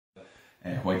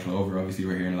White clover, obviously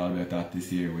we're hearing a lot about that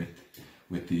this year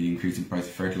with the increasing price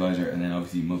of fertiliser, and then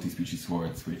obviously multi-species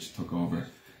swords, which took over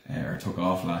or took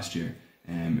off last year,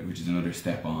 which is another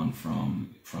step on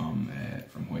from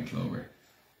white clover.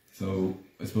 So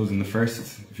I suppose in the first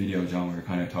video, John, we were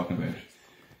kind of talking about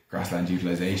grassland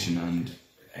utilisation,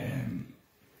 and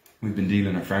we've been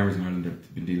dealing, our farmers in Ireland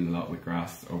have been dealing a lot with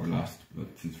grass over the last,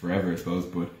 since forever I suppose,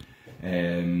 but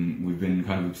we've been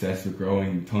kind of obsessed with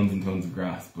growing tons and tons of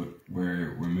grass, but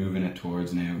we're moving it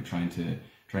towards now trying to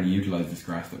utilise this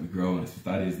grass that we grow, and I suppose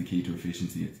that is the key to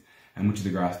efficiency. It's how much of the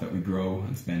grass that we grow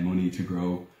and spend money to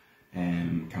grow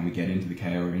can we get into the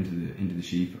cow or into the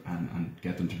sheep and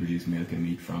get them to produce milk and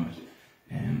meat from it.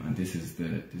 And this is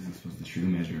I suppose the true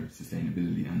measure of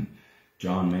sustainability. And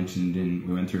John mentioned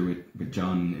we went through with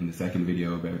John in the second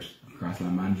video about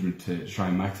grassland management to try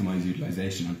and maximise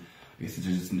utilisation. And I guess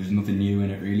there's nothing new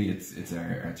in it really. It's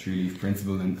our three-leaf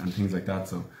principle and things like that.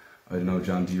 So I don't know,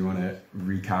 John, do you want to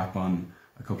recap on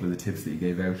a couple of the tips that you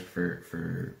gave out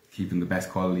for keeping the best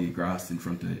quality grass in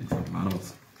front of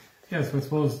animals? Yeah, so I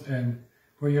suppose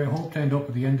where you hope to end up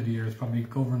at the end of the year is probably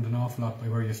governed an awful lot by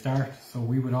where you start. So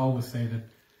we would always say that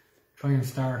try and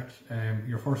start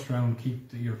your first round,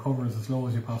 keep your covers as low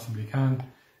as you possibly can.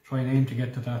 Try and aim to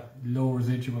get to that low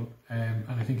residual. And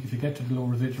I think if you get to the low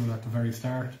residual at the very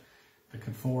start, like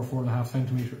at 4.5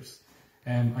 centimetres,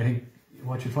 I think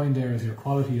what you find there is your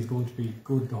quality is going to be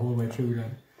good the whole way through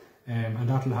then. And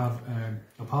that'll have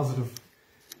a positive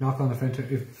knock-on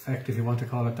effect, if you want to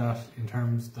call it that, in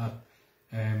terms that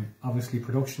obviously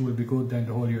production will be good then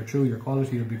the whole year through, your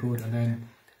quality will be good, and then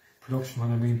production,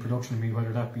 when I mean production, I mean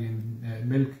whether that be in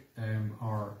milk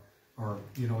or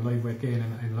live weight gain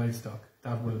in livestock,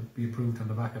 that will be improved on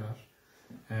the back of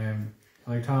that.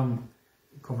 Like Tom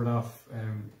covered off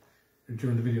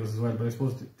during the videos as well, but I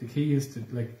suppose the key is to,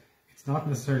 like, it's not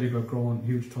necessarily about growing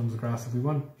huge tons of grass. If we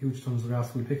want huge tons of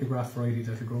grass, we'll pick a grass variety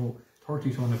that will grow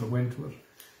 30 tonne if it went to it.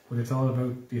 But it's all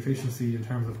about the efficiency in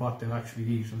terms of what they'll actually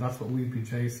eat, and that's what we've been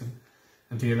chasing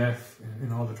in DLF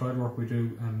in all the trial work we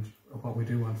do and what we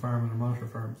do on farm and monitor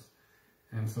farms.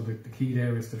 And so the key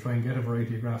there is to try and get a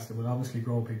variety of grass that will obviously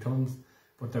grow big tonnes,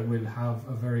 but that will have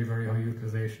a very, very high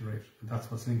utilisation rate. And that's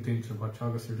what's linked into what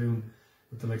Teagasc are doing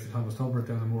with the likes of Thomas Tubbert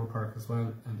down in Moore Park as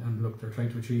well. And look, they're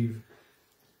trying to achieve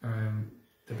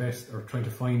the best, or trying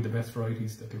to find the best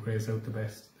varieties that will graze out the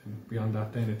best. And beyond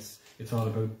that, then it's all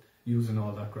about using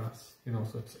all that grass,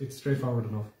 so it's straightforward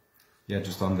enough. Yeah,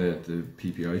 just on the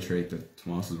PPI trait that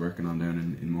Tomas is working on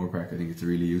down in Moore Park, I think it's a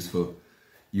really useful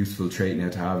trait now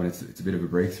to have, and it's a bit of a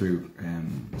breakthrough.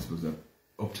 I suppose that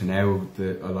up to now,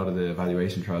 a lot of the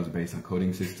evaluation trials are based on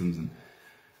cutting systems, and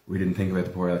we didn't think about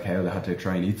the poor old cow that had to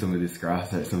try and eat some of this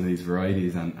grass out of some of these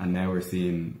varieties, and now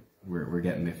we're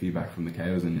getting the feedback from the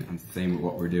cows, and it's the same with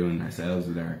what we're doing ourselves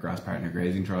with our grass partner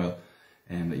grazing trial.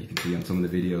 That you can see on some of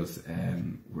the videos,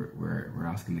 we're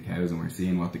asking the cows, and we're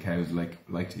seeing what the cows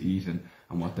like to eat and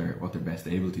what they're best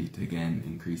able to eat to again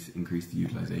increase the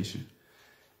utilisation.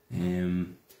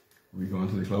 We go on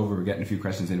to the clover. We're getting a few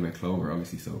questions in about clover,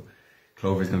 obviously. So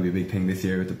clover is going to be a big thing this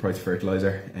year with the price of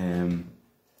fertiliser.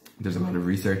 There's a lot of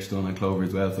research done on clover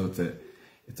as well. So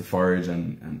it's a forage,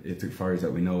 and it's a forage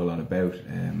that we know a lot about.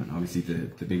 And obviously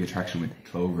the big attraction with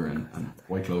clover and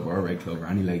white clover or red clover,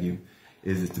 any legume,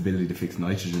 is its ability to fix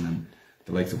nitrogen, and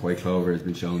the likes of white clover has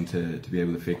been shown to be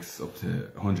able to fix up to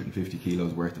 150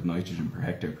 kilos worth of nitrogen per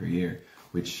hectare per year,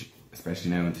 which,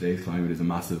 especially now in today's climate, is a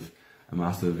massive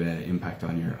impact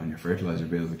on your fertiliser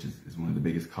bill, which is one of the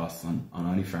biggest costs on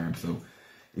any farm. So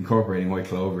incorporating white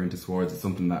clover into swards is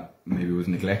something that maybe was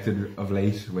neglected of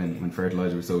late when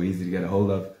fertiliser was so easy to get a hold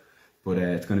of, but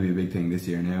it's going to be a big thing this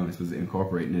year now, and I suppose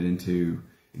incorporating it into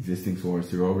existing swards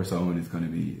through oversowing is going to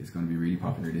be really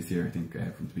popular this year, I think,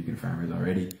 from speaking to farmers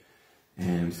already.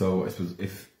 So I suppose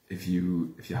if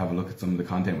you have a look at some of the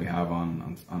content we have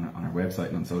on our website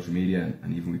and on social media,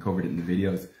 and even we covered it in the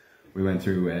videos, we went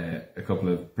through a couple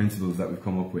of principles that we've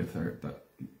come up with, or that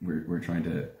we're trying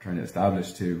to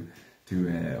establish to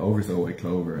oversow white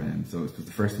clover. And so I suppose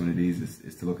the first one of these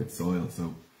is to look at soil.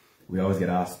 So we always get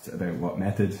asked about what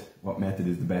method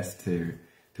is the best to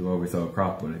oversow a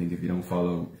crop, but I think if you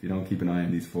don't keep an eye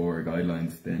on these 4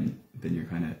 guidelines, then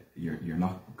you're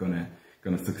not gonna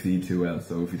succeed too well.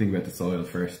 So if you think about the soil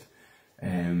first,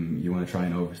 you want to try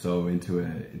and oversow into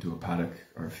a paddock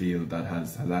or a field that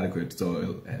has adequate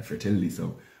soil fertility.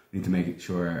 So we need to make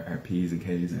sure our P's and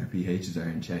K's and our pHs are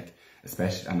in check,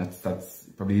 especially, and that's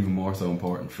probably even more so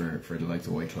important for the likes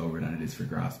of white clover than it is for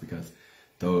grass, because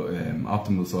though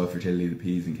optimal soil fertility, the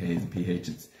P's and K's and pH,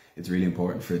 it's really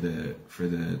important for the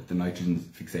nitrogen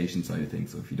fixation side of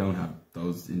things. So if you don't have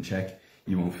those in check,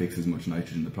 you won't fix as much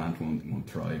nitrogen. The plant won't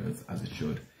thrive as it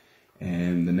should.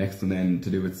 And the next one then to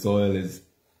do with soil is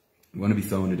you want to be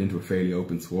sowing it into a fairly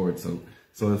open sward. So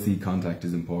soil seed contact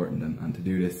is important, and to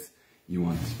do this you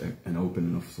want an open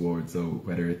enough sward. So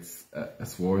whether it's a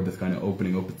sward that's kind of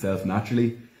opening up itself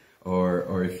naturally,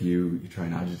 or if you try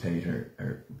and agitate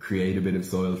or create a bit of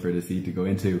soil for the seed to go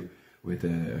into with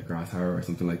a grass harrow or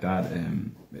something like that,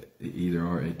 either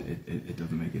or it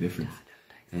doesn't make a difference.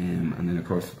 And then of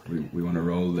course we want to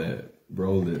roll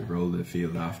the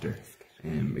field after,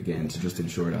 again to just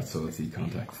ensure that soil seed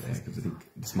contact, because I think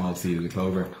the small seed of the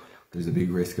clover, there's a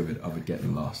big risk of it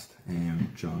getting lost.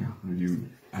 John, would you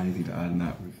anything to add on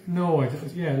that? No,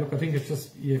 look, I think it's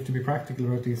just you have to be practical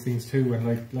about these things too, and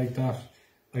like that.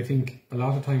 I think a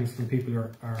lot of times when people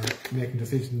are making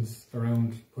decisions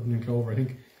around putting in clover, I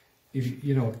think if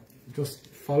you know, just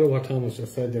follow what Thomas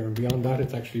just said there, and beyond that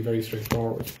it's actually very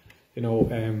straightforward. You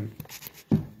know,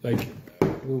 like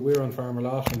we're on farm a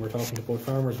lot and we're talking to both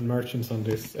farmers and merchants on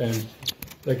this.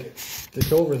 Like the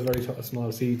clover is a very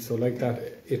small seed, so like that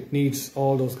it needs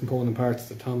all those component parts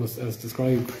that Thomas has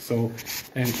described. So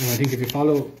and I think if you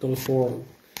follow those 4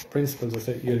 principles, I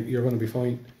said you're going to be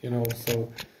fine. You know,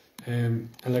 so and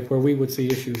like where we would see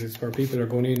issues is where people are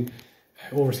going in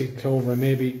overseeding clover and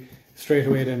maybe straight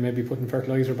away then maybe putting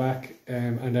fertilizer back,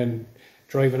 and then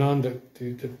driving on the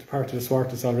part of the swart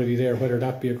that's already there, whether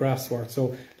that be a grass swart.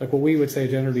 So like what we would say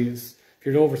generally is, if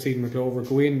you're overseeding with clover,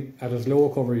 go in at as low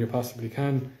a cover you possibly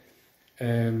can,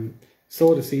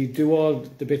 sow the seed, do all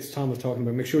the bits Tom was talking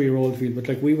about, make sure you roll the field, but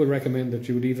like we would recommend that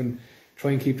you would even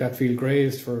try and keep that field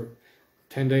grazed for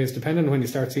 10 days, depending on when you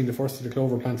start seeing the first of the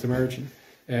clover plants emerging.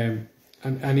 And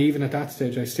even at that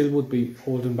stage I still would be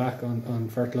holding back on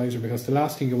fertiliser, because the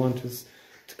last thing you want is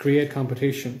to create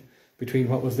competition between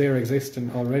what was there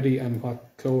existing already and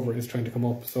what clover is trying to come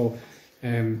up. So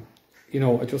you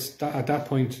know, just at that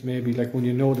point, maybe like when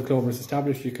you know the clover is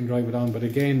established, you can drive it on. But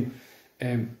again,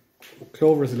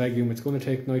 clover is a legume, it's going to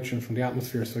take nitrogen from the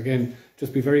atmosphere. So again,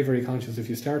 just be very, very conscious. If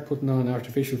you start putting on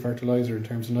artificial fertiliser in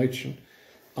terms of nitrogen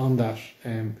on that,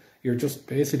 you're just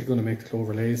basically going to make the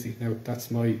clover lazy. Now,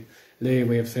 that's my lay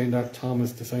way of saying that.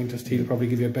 Thomas, the scientist, he'll probably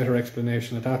give you a better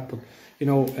explanation of that. But, you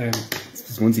know...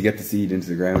 once you get the seed into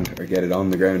the ground, or get it on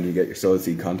the ground, you get your soil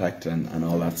seed contact and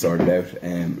all that sorted out.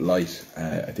 Light,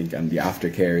 I think, and the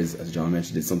aftercare is, as John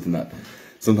mentioned, is something that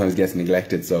sometimes gets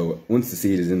neglected. So once the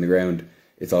seed is in the ground,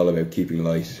 it's all about keeping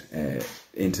light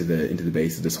into the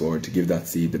base of the sward to give that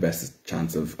seed the best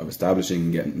chance of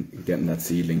establishing and getting that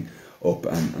seedling up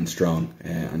and strong,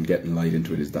 and getting light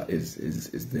into it is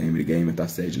the aim of the game at that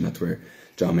stage. And that's where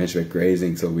John mentioned about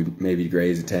grazing. So we maybe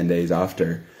graze it 10 days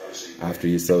after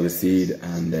you sow the seed,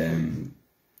 and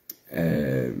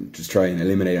just try and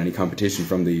eliminate any competition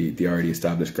from the already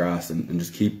established grass, and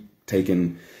just keep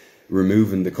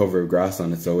removing the cover of grass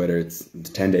on it. So whether it's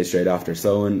 10 days straight after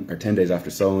sowing, or 10 days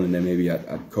after sowing, and then maybe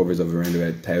at covers of around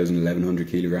about 1,100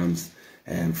 kilograms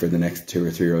for the next 2 or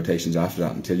 3 rotations after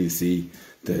that, until you see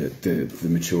the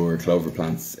mature clover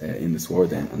plants in the sward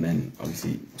then. And then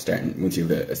obviously once you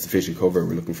have a sufficient cover,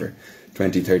 we're looking for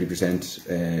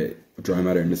 20-30% dry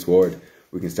matter in the sward,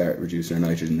 we can start reducing our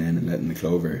nitrogen then and letting the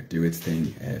clover do its thing,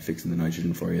 fixing the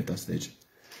nitrogen for you at that stage.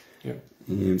 Yeah.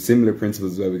 Similar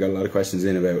principles as well. We got a lot of questions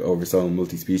in about oversowing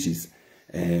multi-species.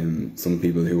 Some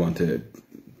people who want to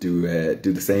do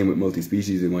the same with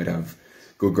multi-species, they might have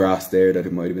good grass there that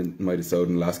it might have sowed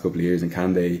in the last couple of years, and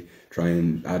can they try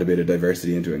and add a bit of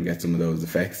diversity into it and get some of those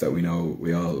effects that we know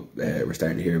we're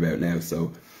starting to hear about now.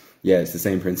 So yeah, it's the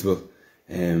same principle.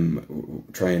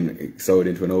 Try and sow it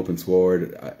into an open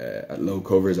sward at low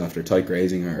covers after tight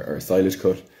grazing or a silage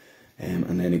cut,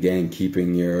 and then again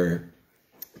keeping the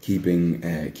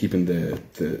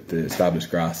established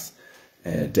grass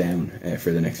down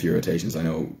for the next few rotations. I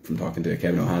know from talking to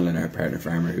Kevin O'Hanlon, our partner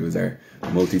farmer, who was our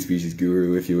multi-species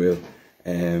guru, if you will,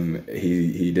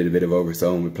 he did a bit of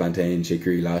oversowing with plantain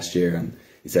chicory last year, and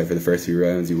he said for the first few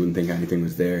rounds you wouldn't think anything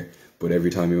was there, but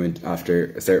every time he went, after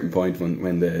a certain point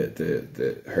when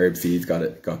the herb seeds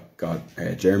got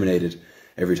germinated,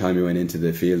 every time he went into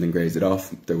the field and grazed it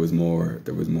off, there was more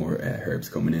herbs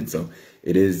coming in. So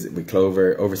it is with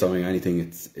clover, oversowing anything,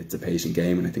 it's a patient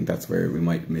game, and I think that's where we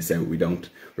might miss out.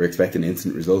 We're expecting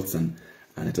instant results, and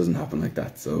it doesn't happen like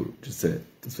that. So it's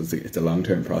a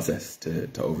long-term process to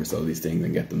oversow these things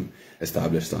and get them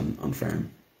established on farm.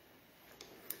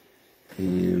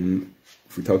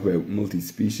 If we talk about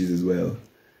multi-species as well,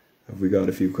 have we got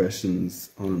a few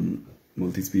questions on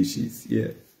multi-species?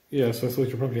 Yeah, so I suppose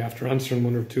you're probably after answering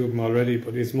 1 or 2 of them already,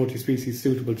 but is multi-species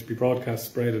suitable to be broadcast,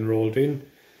 spread and rolled in?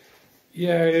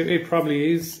 Yeah, it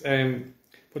probably is.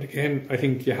 But again, I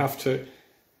think you have to,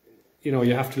 you know,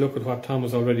 you have to look at what Tom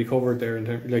has already covered there,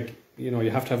 and like, you know,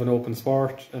 you have to have an open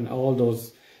swart, and all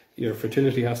those, your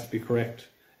fertility has to be correct.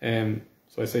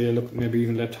 So I say, you look, maybe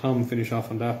even let Tom finish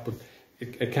off on that, but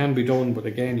it can be done. But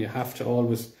again, you have to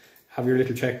always have your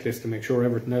little checklist to make sure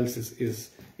everything else is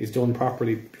done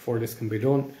properly before this can be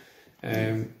done.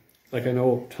 Like I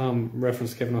know Tom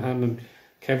referenced Kevin O'Hanlon.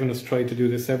 Kevin has tried to do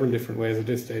this several different ways at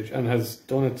this stage, and has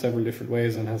done it several different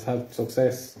ways and has had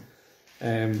success.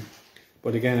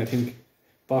 But again, I think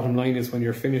bottom line is, when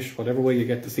you're finished, whatever way you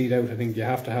get the seed out, I think you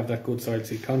have to have that good soil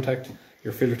seed contact.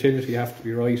 Your fertility has to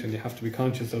be right, and you have to be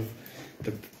conscious of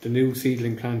the new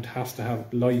seedling plant has to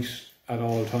have light at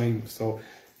all times. So,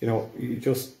 you know,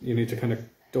 you need to kind of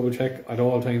double check at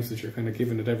all times that you're kind of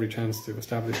giving it every chance to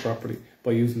establish properly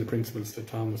by using the principles that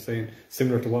Tom was saying,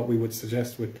 similar to what we would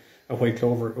suggest with a white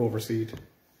clover overseed.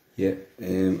 Yeah,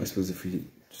 I suppose if we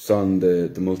just on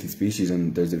the multi-species,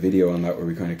 and there's a video on that where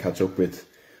we kind of catch up with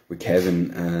Kevin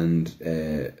and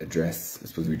address a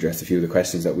few of the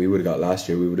questions that we would have got last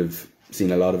year. We would have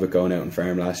seen a lot of it going out on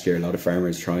farm last year. A lot of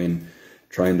farmers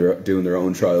doing their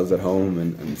own trials at home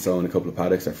and sowing a couple of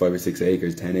paddocks, or 5 or 6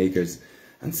 acres, 10 acres,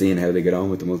 and seeing how they get on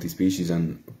with the multi-species.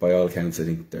 And by all accounts, I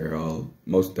think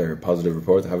they're positive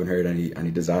reports. I haven't heard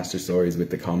any disaster stories with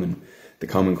the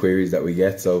common queries that we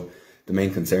get. So the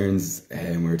main concerns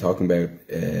we were talking about,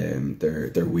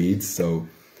 they're weeds. So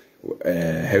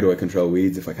how do I control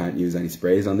weeds if I can't use any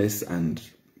sprays on this? And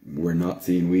we're not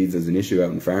seeing weeds as an issue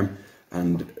out on farm.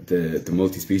 And the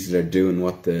multi-species are doing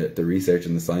what the research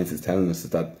and the science is telling us, is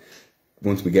that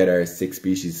once we get our 6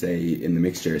 species, say, in the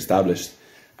mixture established,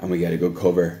 and we get a good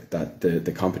cover, that the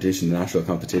natural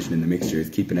competition in the mixture is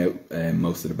keeping out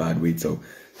most of the bad weeds. So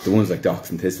the ones like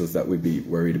docks and thistles that we'd be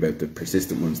worried about, the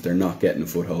persistent ones, they're not getting a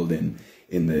foothold in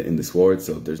the sward,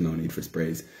 so there's no need for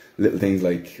sprays. Little things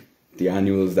like the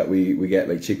annuals that we get,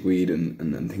 like chickweed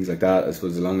and things like that, I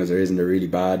suppose, as long as there isn't a really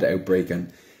bad outbreak,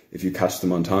 and if you catch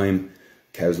them on time,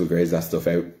 cows will graze that stuff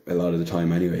out a lot of the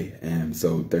time anyway.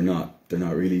 So they're not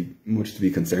really much to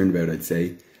be concerned about, I'd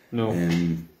say. No.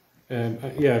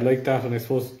 Yeah, like that. And I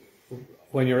suppose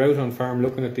when you're out on farm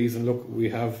looking at these, and look,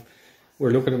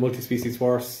 we're looking at multi-species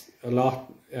swarts a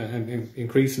lot, and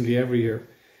increasingly every year.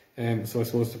 So I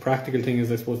suppose the practical thing is,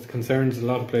 I suppose the concerns a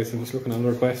lot of places, and just looking at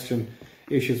another question,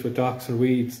 issues with docks and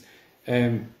weeds.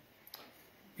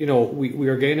 You know, we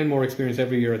are gaining more experience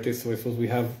every year at this, so I suppose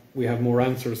we have more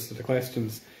answers to the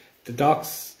questions. The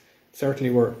docks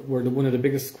certainly were one of the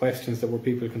biggest questions that were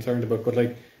people concerned about. But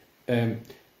like,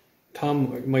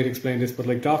 Tom might explain this, but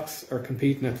like, docks are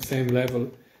competing at the same level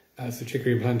as the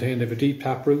chicory and plantain. They have a deep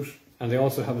taproot, and they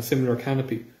also have a similar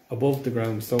canopy above the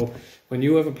ground. So when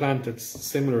you have a plant that's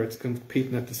similar, it's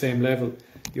competing at the same level,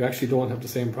 you actually don't have the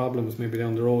same problems maybe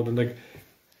down the road. And like,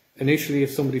 initially,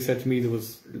 if somebody said to me they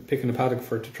was picking a paddock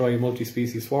to try a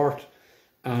multi-species swart,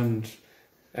 and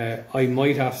I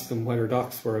might ask them whether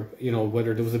docks were, you know,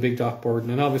 whether there was a big dock burden.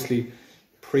 And obviously,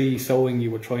 pre-sowing, you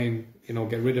would try and, you know,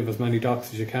 get rid of as many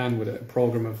docks as you can with a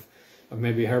program of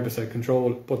maybe herbicide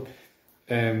control. But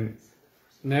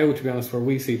now, to be honest, where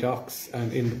we see docks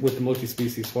and with the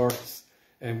multi-species swarts,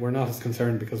 we're not as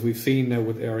concerned, because we've seen now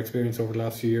with our experience over the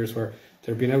last few years where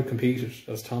they're being out-competed,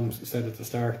 as Tom said at the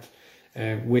start,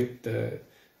 with the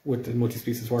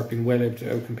multi-species swart being well able to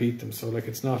outcompete them. So like,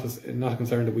 it's not a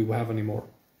concern that we will have anymore.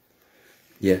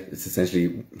 Yeah, it's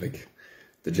essentially like,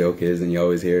 the joke is, and you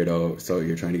always hear it, oh, so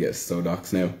you're trying to get us to sow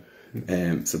docks now.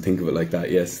 So think of it like that.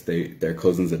 Yes, they're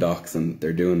cousins of docks, and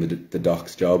they're doing the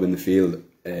docks job in the field,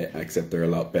 except they're a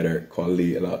lot better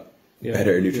quality, a lot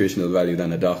better nutritional value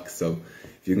than a dock. So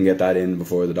if you can get that in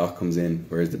before the dock comes in,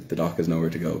 whereas the dock has nowhere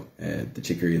to go, the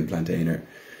chicory and the plantain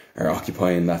are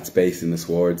occupying that space in the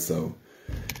sward, so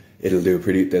they'll do a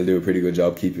pretty good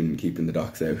job keeping the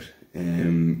docks out.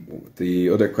 The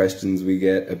other questions we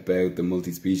get about the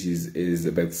multi-species is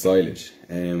about silage.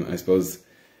 I suppose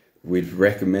we'd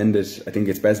recommend it. I think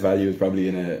its best value is probably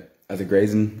as a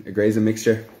grazing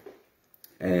mixture.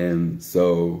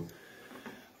 So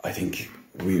I think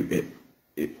we'd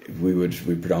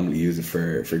predominantly use it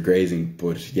for grazing.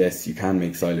 But yes, you can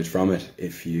make silage from it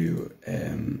if you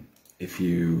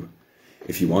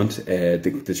want.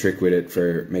 The trick with it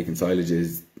for making silage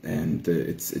is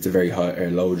it's a very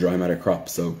low dry matter crop,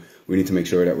 so we need to make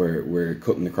sure that we're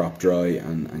cutting the crop dry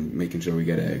and making sure we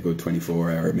get a good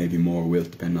 24-hour, maybe more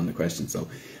wilt, depending on the question,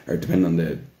 or depending on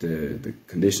the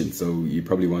condition. So you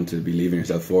probably want to be leaving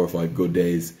yourself 4 or 5 good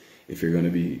days if you're going to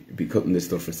be cutting this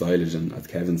stuff for silage. And as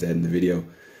Kevin said in the video,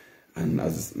 and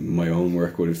as my own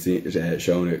work would have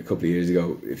shown a couple of years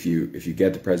ago, if you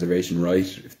get the preservation right,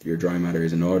 if your dry matter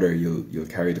is in order, you'll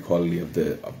carry the quality of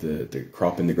the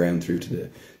crop in the ground through to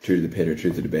the pit or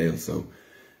through to the bale. So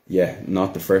yeah,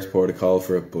 not the first port of call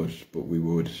for it, but we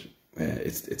would.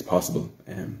 It's possible.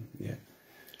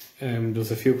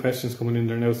 There's a few questions coming in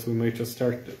there now, so we might just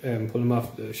start pulling them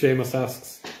off. Seamus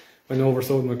asks, when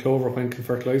oversowed with clover, when can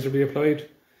fertiliser be applied?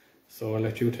 So I'll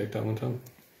let you take that one, Tom.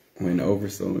 When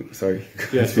oversown, sorry.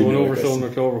 Yeah, so when oversown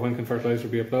with clover, when can fertiliser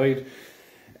be applied?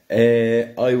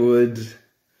 I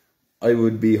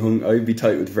would be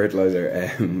tight with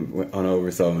fertiliser on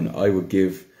oversown. I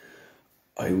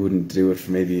wouldn't do it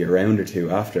for maybe a round or two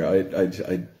after.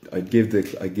 I'd give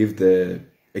the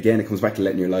again, it comes back to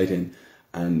letting your light in,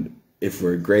 and if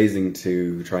we're grazing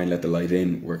to try and let the light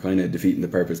in, we're kind of defeating the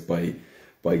purpose by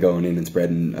going in and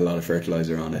spreading a lot of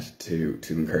fertiliser on it to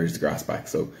encourage the grass back.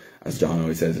 So as John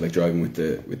always says, like driving with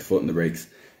the foot in the brakes.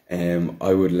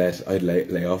 I'd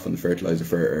lay off on the fertiliser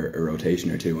for a rotation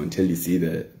or two until you see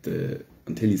the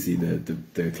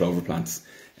clover plants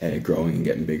growing and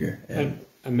getting bigger.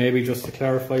 And maybe just to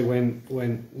clarify,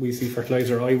 when we see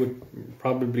fertiliser, I would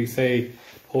probably say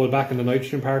hold back in the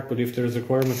nitrogen part, but if there's a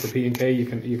requirement for P and K, you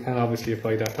can obviously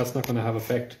apply that. That's not going to have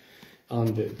effect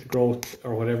on the growth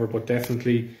or whatever, but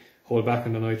definitely hold back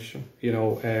on the nitrogen,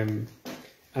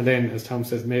 and then, as Tom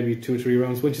says, maybe 2 or 3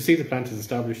 rounds. Once you see the plant is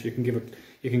established, you can give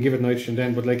it nitrogen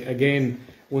then. But like again,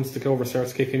 once the clover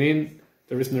starts kicking in,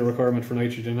 there isn't a requirement for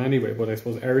nitrogen anyway. But I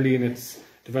suppose early in its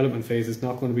development phase, it's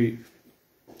not going to be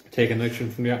taking nitrogen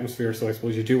from the atmosphere. So I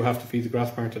suppose you do have to feed the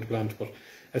grass part of the plant. But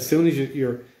as soon as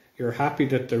you're happy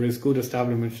that there is good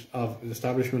establishment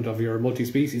of your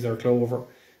multi-species or clover,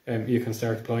 you can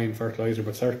start applying fertiliser.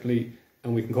 But certainly,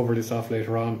 and we can cover this off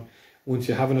later on, once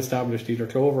you haven't established either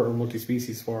clover or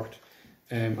multi-species swart,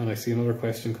 and I see another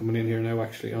question coming in here now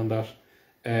actually on that,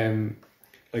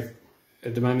 like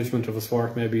the management of a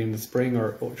swart maybe in the spring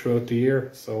or throughout the year.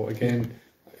 So again,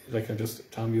 like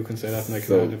Tom, you can say that and I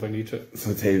can add if I need to.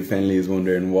 So David Fenley is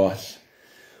wondering what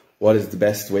is the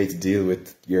best way to deal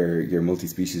with your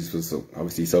multi-species. So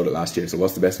obviously you sowed it last year, so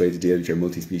what's the best way to deal with your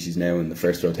multi-species now in the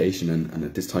first rotation and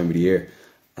at this time of the year?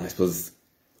 And I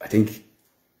think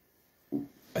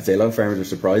I'd say a lot of farmers are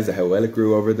surprised at how well it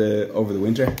grew over the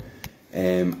winter,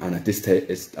 and at this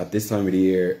time of the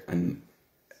year and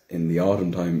in the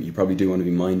autumn time, you probably do want to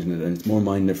be minding it, and it's more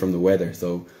minding it from the weather.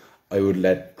 So I would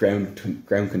let ground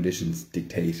conditions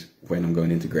dictate when I'm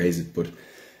going in to graze it, but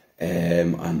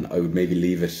and I would maybe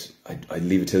leave it. I'd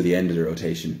leave it till the end of the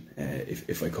rotation,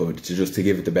 if I could, to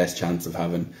give it the best chance of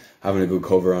having a good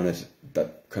cover on it.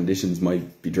 That conditions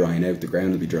might be drying out, the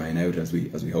ground will be drying out as we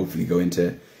hopefully go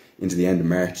into the end of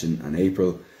March and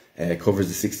April. Covers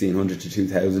the 1600 to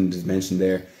 2000 is mentioned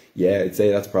there. Yeah, I'd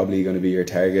say that's probably going to be your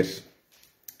target,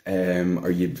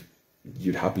 or you'd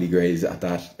happily graze at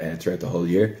that throughout the whole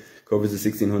year. Covers the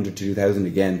 1600 to 2000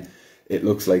 again. It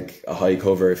looks like a high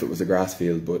cover if it was a grass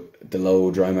field, but the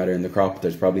low dry matter in the crop,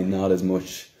 there's probably not as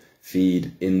much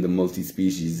feed in the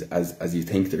multi-species as you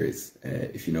think there is,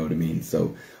 if you know what I mean.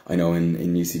 So I know in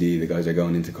UCD the guys are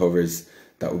going into covers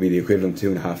that would be the equivalent of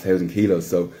 2,500 kilos.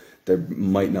 So there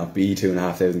might not be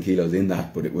 2,500 kilos in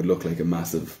that, but it would look like a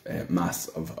massive mass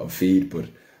of feed.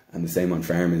 And the same on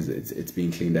farm is it's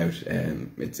being cleaned out.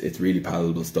 It's really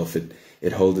palatable stuff.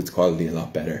 It holds its quality a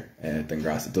lot better than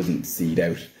grass. It doesn't seed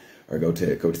out or go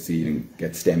to seed and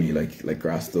get stemmy like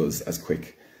grass does as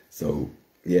quick. So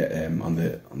yeah, on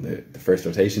the first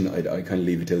rotation, I kind of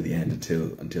leave it till the end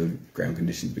until ground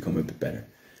conditions become a bit better.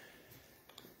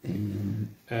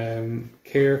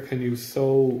 Care, can you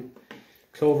sow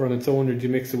clover on its own, or do you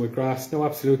mix it with grass? No,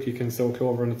 absolutely, you can sow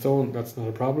clover on its own. That's not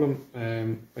a problem.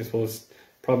 I suppose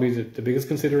probably the biggest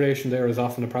consideration there is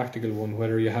often a practical one,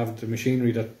 whether you have the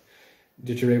machinery that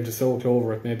you're able to sow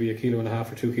clover at maybe 1.5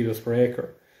 kilos or 2 kilos per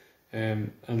acre.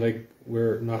 And like,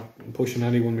 we're not pushing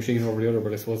any one machine over the other,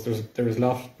 but I suppose there's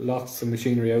lots of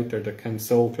machinery out there that can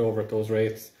sow clover at those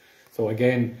rates. So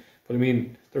again, but I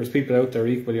mean, there's people out there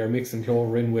equally are mixing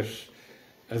clover in with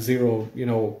a zero,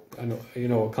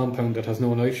 a compound that has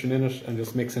no nitrogen in it and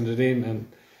just mixing it in. And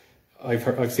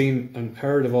I've seen and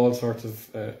heard of all sorts of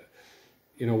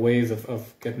ways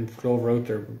of getting clover out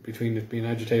there, between it being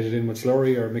agitated in with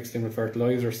slurry or mixed in with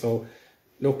fertilizer. So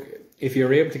look, if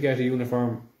you're able to get a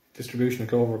uniform distribution of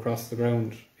clover across the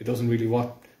ground, it doesn't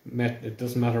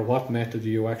matter what method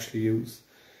you actually use.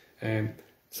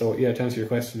 So yeah, to answer your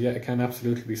question, yeah, it can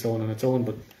absolutely be sown on its own,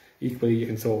 but equally you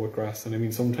can sow it with grass. And I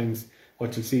mean, sometimes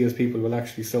what you'll see is people will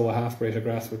actually sow a half grate of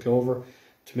grass with clover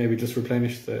to maybe just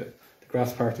replenish the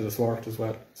grass part of the swart as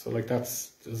well. So like,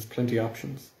 there's plenty of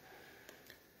options.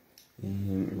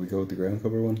 We go with the ground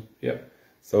cover one. Yep.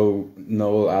 So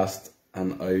Noel asked,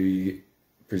 and I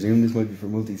presume this might be for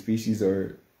multi-species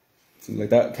or something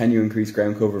like that, can you increase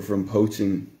ground cover from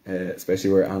poaching, especially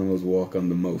where animals walk on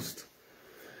the most?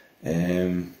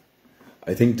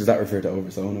 I think, does that refer to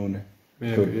oversowing, I wonder?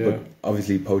 Maybe, But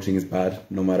obviously poaching is bad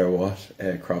no matter what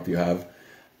crop you have.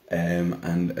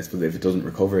 And I suppose if it doesn't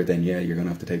recover, then yeah, you're going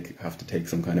to have to take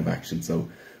some kind of action. So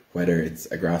whether it's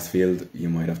a grass field, you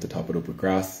might have to top it up with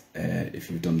grass.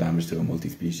 If you've done damage to a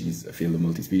field of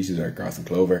multi-species or grass and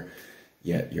clover,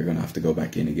 yeah, you're going to have to go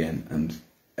back in again. And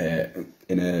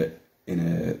in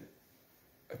a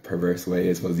perverse way,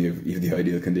 I suppose you've the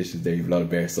ideal conditions there. You've a lot of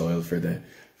bare soil for the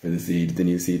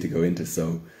new seed to go into.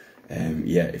 So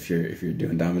yeah, if you're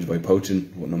doing damage by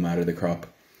poaching, well, no matter the crop,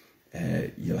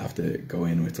 you'll have to go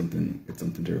in with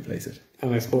something to replace it.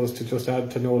 And I suppose to just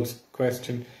add to Noel's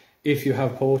question, if you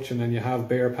have poaching and you have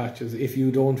bare patches, if you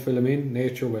don't fill them in,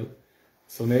 nature will.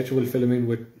 So nature will fill them in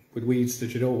with weeds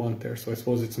that you don't want there. So I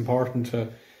suppose it's important to,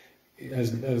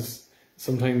 as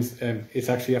sometimes it's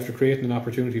actually after creating an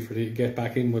opportunity for you to get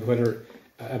back in with whether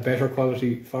a better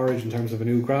quality forage in terms of a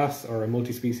new grass or a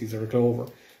multi-species or a clover.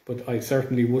 But I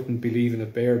certainly wouldn't be leaving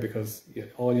it bare, because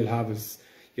all you'll have is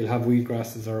weed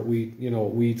grasses or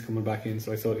weeds coming back in.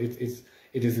 So I thought it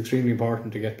is extremely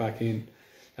important to get back in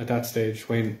at that stage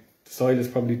when the soil is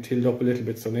probably tilled up a little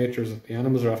bit. So the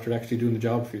animals are after actually doing the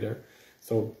job for you there.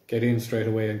 So get in straight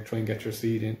away and try and get your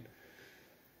seed in.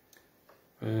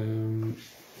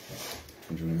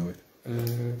 What do you want to go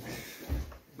with?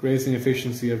 Grazing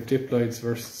efficiency of diploids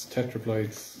versus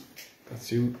tetraploids.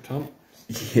 That's you, Tom.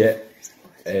 Yeah,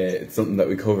 it's something that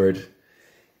we covered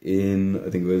in,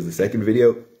 I think it was the second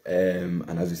video. And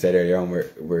as we said earlier on,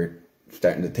 we're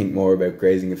starting to think more about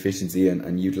grazing efficiency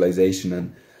and utilisation.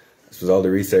 And I suppose all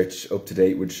the research up to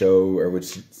date would show, or would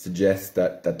suggest,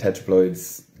 that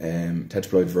tetraploids,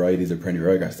 tetraploid varieties of perennial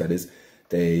ryegrass, that is,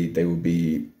 they would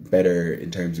be better in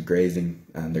terms of grazing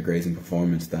and their grazing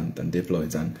performance than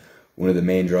diploids. And one of the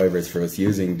main drivers for us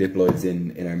using diploids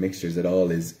in our mixtures at all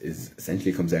is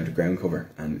essentially comes down to ground cover,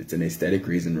 and it's an aesthetic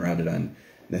reason rather than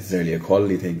necessarily a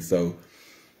quality thing. So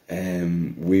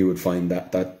we would find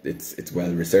that it's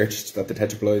well researched that the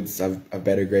tetraploids have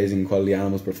better grazing quality.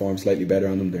 Animals perform slightly better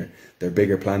on them. They're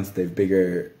bigger plants, they've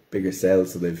bigger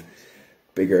cells, so they've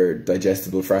bigger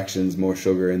digestible fractions, more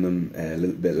sugar in them, a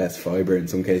little bit less fibre in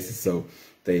some cases. So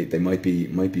they might be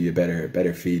a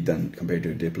better feed than compared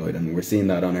to a diploid. And we're seeing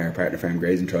that on our partner farm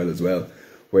grazing trial as well,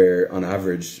 where on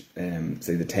average,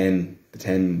 say the 10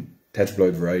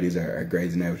 tetraploid varieties are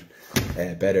grazing out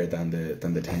better than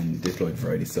the 10 diploid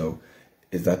varieties. So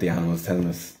is that the animals telling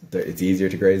us that it's easier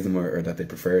to graze them, or that they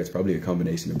prefer? It's probably a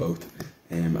combination of both.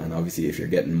 And obviously if you're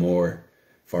getting more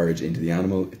forage into the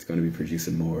animal, it's going to be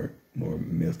producing more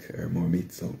milk or more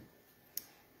meat. So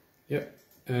yep.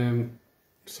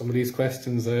 Some of these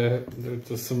questions,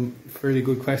 there's some fairly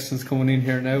good questions coming in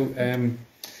here now.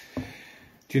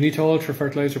 Do you need to alter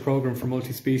fertiliser programme for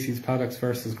multi-species paddocks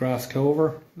versus grass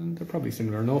clover? And they're probably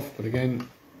similar enough, but again,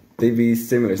 they'd be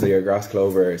similar. So your grass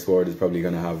clover sward is probably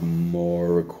going to have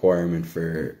more requirement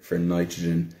for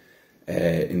nitrogen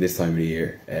in this time of the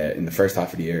year, in the first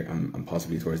half of the year, and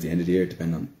possibly towards the end of the year,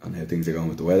 depending on how things are going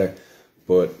with the weather.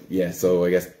 But yeah, so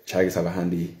I guess Chagas have a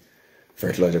handy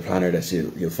fertiliser planner that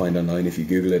you'll find online if you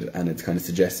Google it, and it's kind of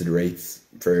suggested rates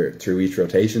through each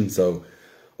rotation. So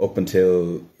up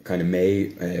until kind of May,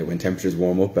 when temperatures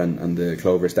warm up and the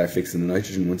clover start fixing the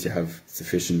nitrogen, once you have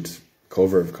sufficient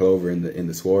cover of clover in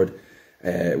the sward,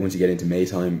 once you get into May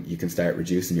time, you can start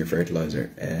reducing your fertiliser,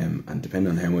 and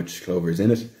depending on how much clover is in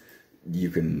it, you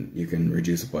can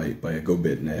reduce it by a good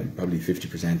bit, probably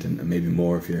 50% and maybe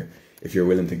more if you're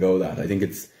willing to go that. I think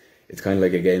it's kind of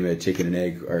like a game of chicken and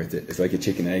egg, or it's like a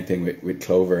chicken and egg thing with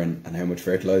clover and how much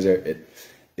fertiliser.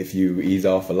 If you ease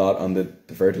off a lot on the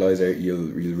fertiliser,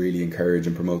 you'll really encourage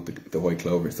and promote the white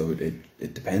clover. So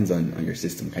it depends on your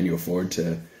system. Can you afford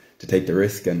to take the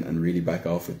risk and really back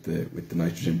off with the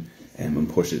nitrogen and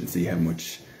push it and see how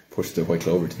much push the white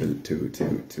clover to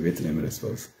its limit, I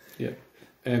suppose. Yeah.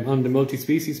 On the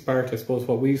multi-species part, I suppose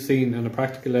what we've seen on a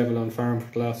practical level on farm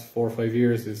for the last 4 or 5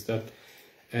 years is that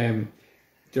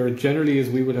there generally is,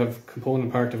 we would have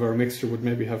component part of our mixture would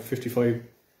maybe have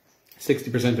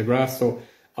 55-60% of grass. So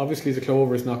obviously the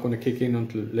clover is not going to kick in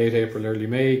until late April, early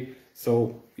May.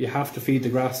 So you have to feed the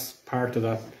grass part of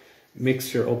that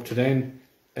mixture up to then.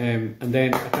 And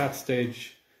then at that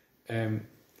stage,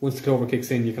 once the clover kicks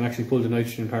in, you can actually pull the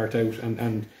nitrogen part out,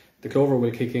 and the clover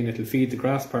will kick in. It'll feed the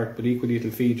grass part, but equally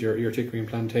it'll feed your chicory and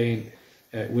plantain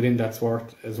within that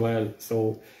swart as well.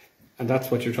 So, and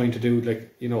that's what you're trying to do.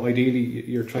 Like, ideally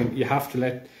you have to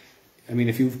let I mean,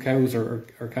 if you've cows or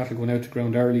cattle going out to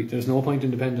ground early, there's no point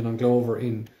in depending on clover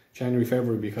in January,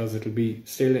 February, because it'll be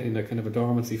still in a kind of a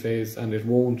dormancy phase, and it's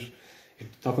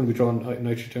not going to be drawing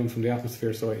nitrogen from the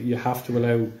atmosphere. So you have to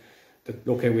allow that,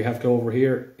 okay, we have clover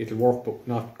here, it'll work, but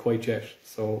not quite yet.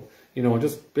 So,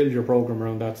 just build your program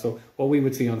around that. So what we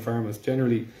would see on farm is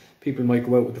generally people might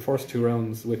go out with the first 2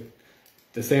 rounds with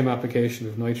the same application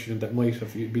of nitrogen that might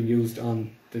have been used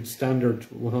on the standard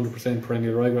 100%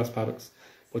 perennial ryegrass paddocks.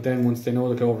 But then once they know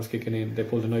the clover's kicking in, they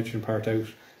pull the nitrogen part out,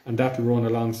 and that will run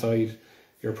alongside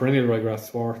your perennial ryegrass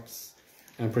swarts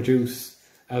and produce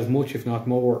as much, if not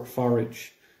more,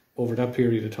 forage over that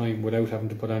period of time without having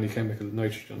to put any chemical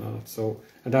nitrogen on it. So,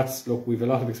 and that's, look, we've a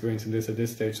lot of experience in this at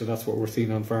this stage, so that's what we're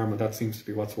seeing on farm, and that seems to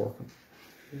be what's working.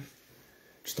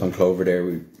 Just on clover there,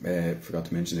 we forgot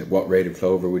to mention it. What rate of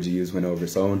clover would you use when over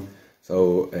sowing?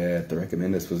 So the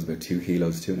recommended was about 2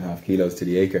 kilos, 2.5 kilos to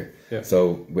the acre. Yeah.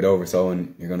 So with over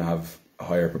sowing, you're going to have a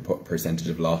higher percentage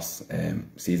of loss.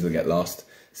 Seeds will get lost.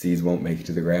 Seeds won't make it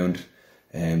to the ground.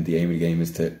 The aim of the game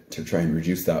is to try and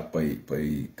reduce that by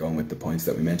going with the points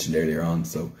that we mentioned earlier on.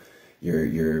 So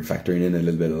you're factoring in a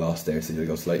little bit of loss there, so you'll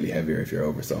go slightly heavier if you're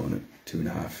over sowing at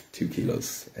 2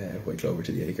 kilos white clover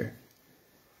to the acre.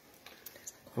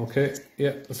 Okay,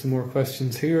 yeah, there's some more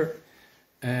questions here.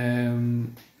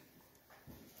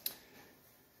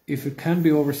 If it can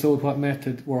be oversowed, what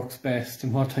method works best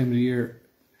and what time of the year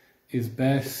is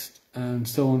best, and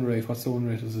sowing rate, what sowing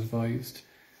rate is advised?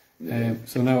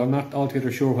 So now I'm not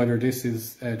altogether sure whether this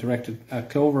is directed at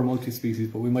clover or multi-species,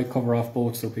 but we might cover off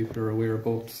both so people are aware of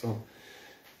both. So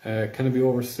can it be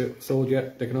oversowed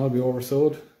yet? They can all be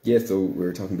oversowed? Yeah, so we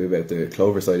were talking a bit about the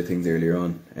clover side of things earlier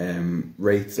on.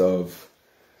 Rates of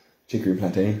chicory and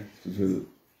plantain,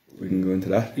 we can go into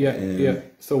that. Yeah.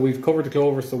 So we've covered the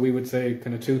clover, so we would say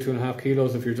kind of 2.5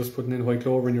 kilos if you're just putting in white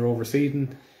clover and you're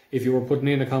overseeding. If you were putting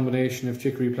in a combination of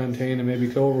chicory, plantain and maybe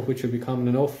clover, which would be common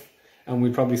enough, and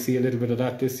we'll probably see a little bit of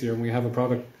that this year, and we have a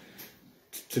product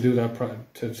to do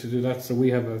that. So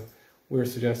we're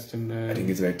suggesting. I think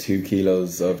it's about 2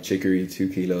 kilos of chicory, 2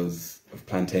 kilos of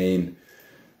plantain,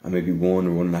 and maybe 1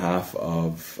 or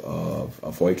 1.5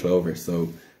 of white clover.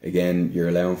 So again, you're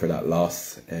allowing for that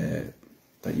loss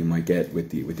that you might get with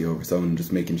the oversowing,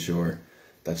 just making sure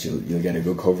that you'll get a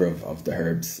good cover of the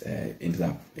herbs into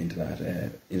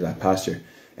that pasture.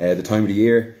 The time of the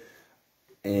year.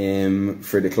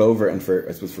 For the clover and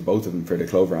I suppose for both of them, for the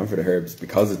clover and for the herbs,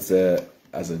 because it's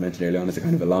as I mentioned earlier on, it's a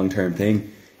kind of a long-term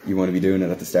thing. You want to be doing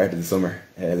it at the start of the summer,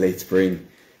 late spring,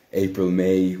 April,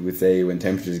 May, would say, when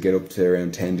temperatures get up to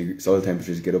around 10 degrees, soil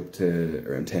temperatures get up to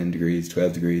around 10 degrees,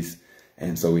 12 degrees,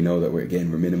 and so we know that we're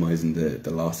minimising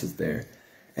the losses there.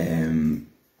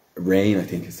 Rain, I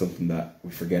think, is something that we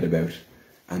forget about,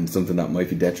 and something that might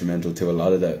be detrimental to a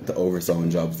lot of the oversowing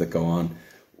jobs that go on.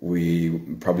 A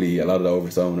lot of the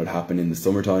oversowing would happen in the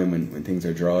summertime when things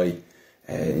are dry,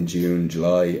 in June,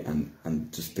 July,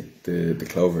 and just the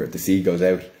clover, the seed goes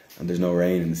out and there's no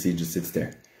rain and the seed just sits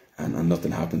there and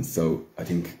nothing happens. So I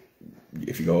think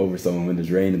if you go oversowing when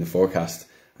there's rain in the forecast,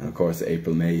 and of course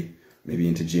April, May, maybe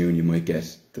into June, you might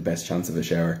get the best chance of a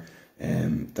shower.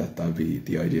 That'd be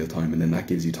the ideal time, and then that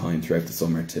gives you time throughout the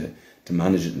summer to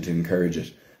manage it and to encourage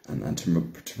it and to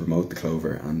promote the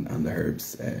clover and the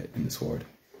herbs in the sward.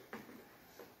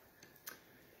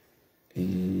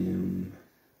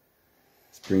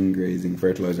 Spring grazing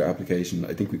fertilizer application,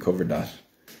 I think we covered that.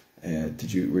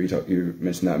 You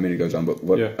mentioned that a minute ago, John, but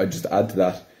I'd just add to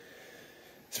that,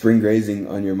 spring grazing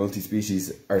on your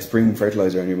multi-species, or spring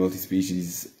fertilizer on your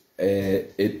multi-species,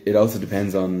 it also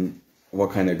depends on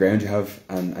what kind of ground you have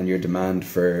and your demand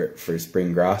for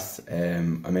spring grass. I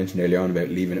mentioned earlier on about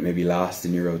leaving it maybe last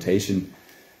in your rotation.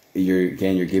 You're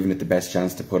giving it the best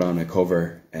chance to put on a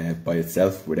cover by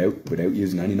itself without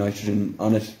using any nitrogen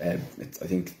on it. I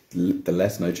think the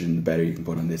less nitrogen, the better you can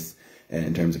put on this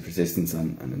in terms of persistence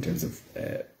and in terms of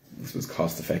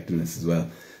cost effectiveness as well.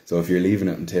 So if you're leaving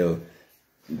it until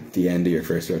the end of your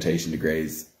first rotation to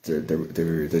graze,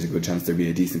 there's a good chance there'll be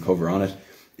a decent cover on it.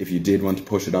 If you did want to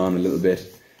push it on a little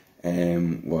bit,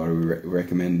 what we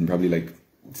recommend, probably like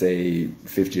say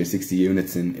 50 or 60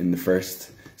 units in the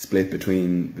first split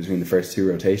between the first 2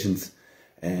 rotations.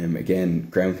 Again,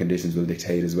 ground conditions will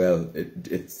dictate as well.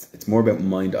 It's more about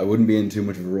mind. I wouldn't be in too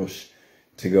much of a rush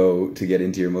to get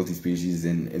into your multi-species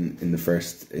in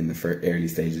the early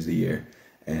stages of the year.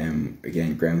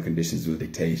 Again, ground conditions will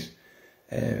dictate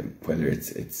whether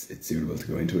it's suitable to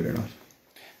go into it or not.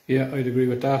 Yeah, I'd agree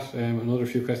with that. Another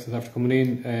few questions after coming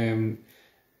in.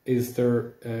 Is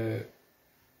there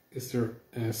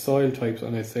soil types?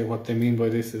 And I'd say what they mean by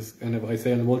this is, and if I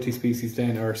say on the multi-species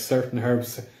then, are certain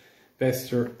herbs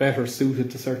better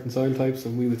suited to certain soil types,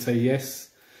 and we would say yes.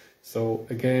 So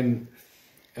again,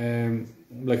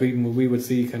 like even we would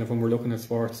see kind of when we're looking at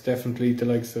swarts, definitely the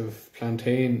likes of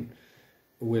plantain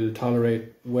will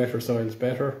tolerate wetter soils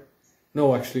better.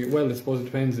 No, actually, well, I suppose it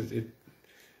depends.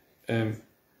 Sorry,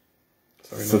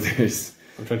 so no. there's...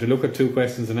 I'm trying to look at 2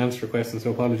 questions and answer questions,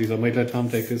 so apologies. I might let Tom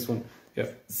take this one. Yeah.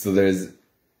 So there's,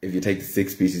 if you take the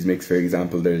 6 species mix, for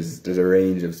example, there's a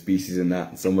range of species in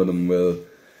that. Some of them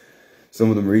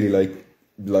really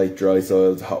like dry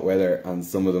soils, hot weather, and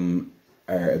some of them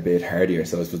are a bit hardier.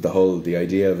 So I suppose the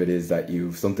idea of it is that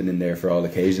you've something in there for all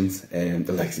occasions. And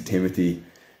the likes of Timothy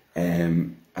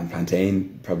and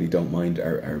plantain probably don't mind,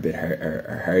 are a bit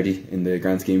are hardy in the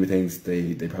grand scheme of things.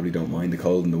 They probably don't mind the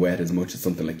cold and the wet as much as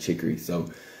something like chicory. So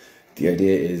the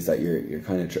idea is that you're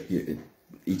kind of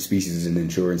each species is an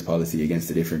insurance policy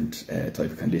against a different type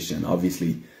of condition. And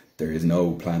obviously there is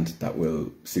no plant that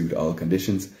will suit all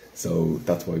conditions, so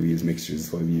that's why we use mixtures.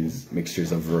 That's why we use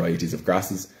mixtures of varieties of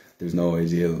grasses. There's no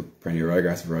ideal perennial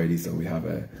ryegrass variety, so we have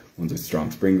ones with strong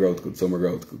spring growth, good summer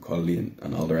growth, good quality,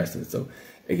 and all the rest of it. So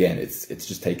again, it's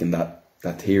just taking that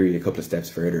theory a couple of steps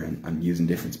further and using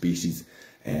different species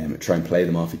and try and play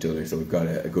them off each other. So we've got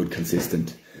a good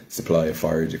consistent supply of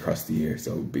forage across the year.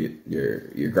 So be it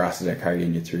your grasses are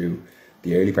carrying you through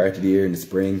the early part of the year in the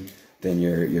spring, then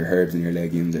your herbs and your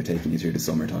legumes are taking you through the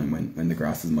summertime when the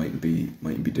grasses mightn't be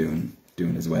doing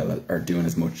as well or doing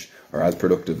as much or as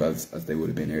productive as they would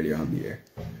have been earlier on in the year.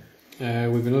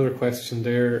 We've another question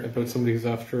there about somebody who's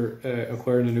after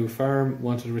acquiring a new farm,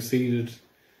 wanted reseeded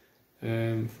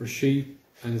for sheep,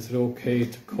 and is it okay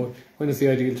to cut? When is the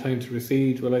ideal time to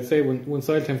reseed? Well, I'd say when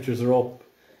soil temperatures are up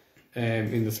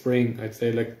in the spring, I'd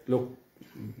say look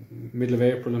middle of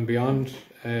April and beyond.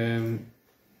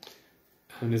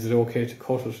 And is it okay to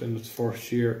cut it in its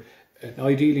first year?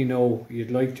 Ideally, no.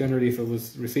 You'd like generally if it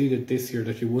was reseeded this year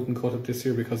that you wouldn't cut it this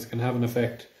year because it can have an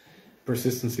effect,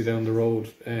 persistency down the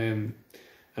road. And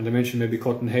I mentioned maybe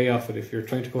cutting hay off it. If you're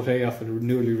trying to cut hay off a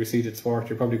newly reseeded swart,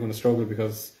 you're probably going to struggle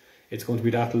because it's going to be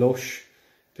that lush.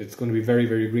 It's going to be very,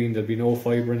 very green. There'll be no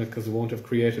fibre in it because it won't have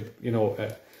created,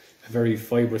 a very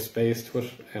fibrous base to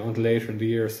it until later in the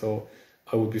year. So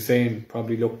I would be saying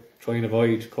probably try and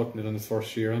avoid cutting it in its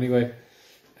first year anyway.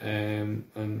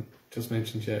 And just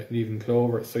mentioned leaving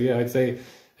clover. So yeah, I'd say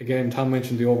again, Tom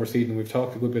mentioned the overseeding. We've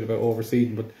talked a good bit about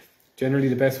overseeding, but generally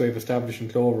the best way of establishing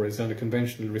clover is on a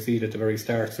conventional reseed at the very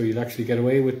start. So you'll actually get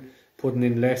away with putting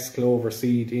in less clover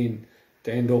seed in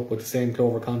to end up with the same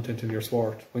clover content in your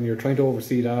swart. When you're trying to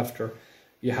overseed after,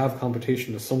 you have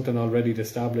competition. There's something already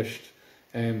established,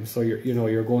 so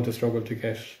you're going to struggle to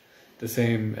get the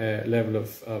same level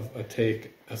of a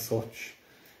take as such.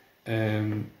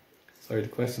 Sorry, the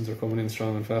questions are coming in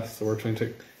strong and fast, so we're trying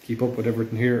to keep up with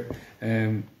everything here.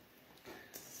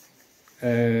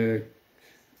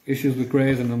 Issues with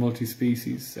grazing and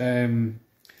multi-species.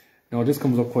 Now this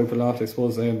comes up quite a lot, I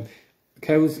suppose.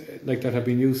 Cows like that have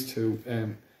been used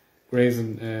to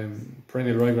grazing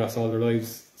perennial ryegrass all their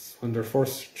lives. When they're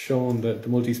first shown the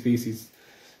multi-species,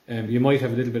 you might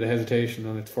have a little bit of hesitation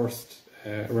on its first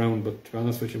round, but to be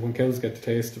honest with you, when cows get the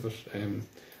taste of it,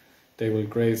 they will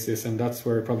graze this, and that's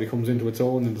where it probably comes into its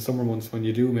own in the summer months when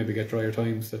you do maybe get drier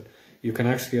times, that you can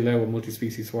actually allow a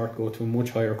multi-species swart go to a much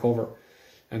higher cover,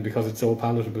 and because it's so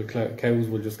palatable, cows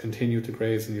will just continue to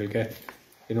graze, and you'll get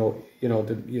all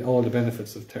the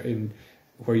benefits of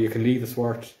where you can leave a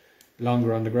swart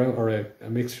longer on the ground, or a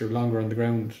mixture longer on the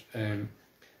ground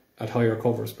at higher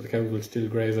covers, but the cows will still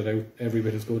graze it out every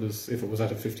bit as good as if it was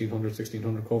at a 1500,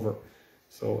 1600 cover.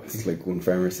 So it's like one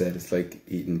farmer said, it's like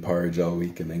eating porridge all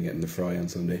week and then getting the fry on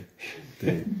Sunday.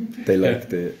 They like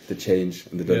the change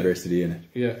and the diversity in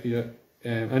it. Yeah.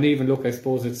 And even look, I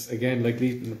suppose it's again like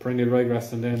eating the perennial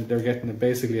ryegrass, and then they're getting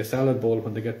basically a salad bowl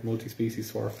when they get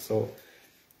multi-species swarf. So,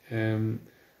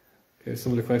 okay,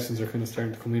 some of the questions are kind of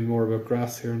starting to come in more about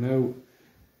grass here now.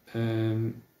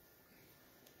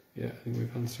 Yeah, I think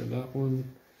we've answered that one.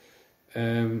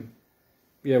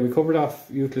 Yeah, we covered off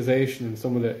utilisation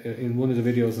in one of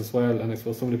the videos as well, and I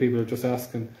suppose some of the people are just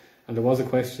asking, and there was a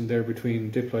question there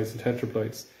between diploids and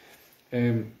tetraploids.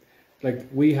 Like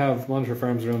we have monitor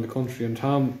farms around the country, and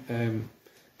Tom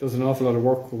does an awful lot of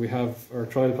work where we have our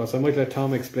trial plots. I might let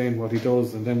Tom explain what he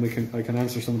does, and then I can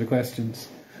answer some of the questions.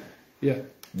 Yeah.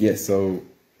 Yeah, so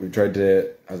we've tried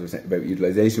to, as we were saying about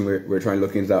utilisation, we're trying to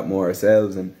look into that more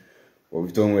ourselves, and what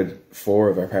we've done with 4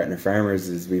 of our partner farmers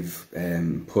is we've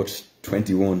put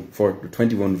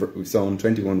we've sown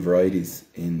 21 varieties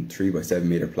in 3 by 7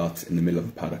 metre plots in the middle of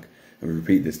a paddock, and we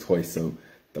repeat this twice, so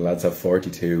the lads have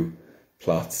 42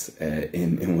 plots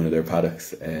in one of their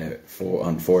paddocks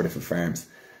on 4 different farms,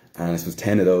 and I suppose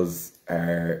 10 of those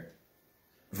are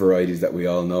varieties that we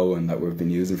all know and that we've been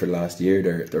using for the last year.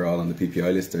 They're all on the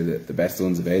PPI list. They're the best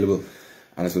ones available.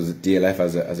 And I suppose DLF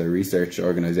as a research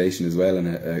organisation as well, and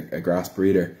a grass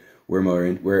breeder,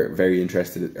 we're very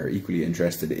interested, or equally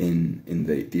interested in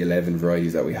the 11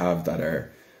 varieties that we have that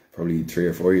are probably 3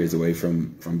 or 4 years away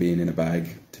from being in a bag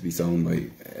to be sown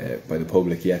by the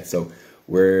public yet. So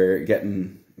we're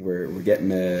getting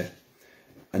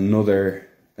another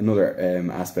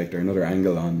aspect or another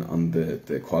angle on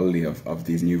the quality of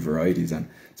these new varieties, and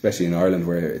especially in Ireland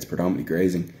where it's predominantly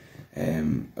grazing.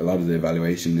 A lot of the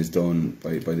evaluation is done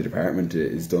by the department,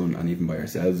 is done, and even by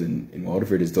ourselves in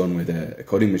Waterford, is done with a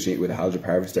cutting machine, with a half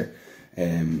harvester,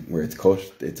 where it's cut.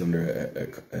 It's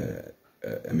under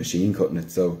a machine cutting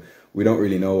it, so we don't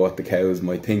really know what the cows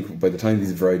might think. By the time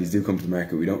these varieties do come to the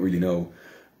market, we don't really know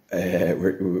whether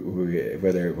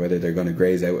they're going to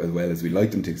graze out as well as we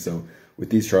like them to. So with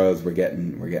these trials, we're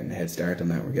getting a head start on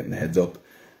that. We're getting the heads up,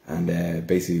 and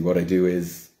basically what I do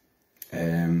is,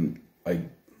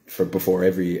 before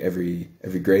every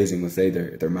grazing, we'll say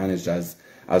they're managed as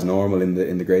normal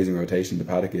in the grazing rotation. The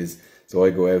paddock is, so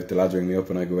I go out. The lads ring me up,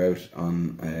 and I go out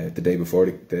on the day before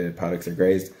the paddocks are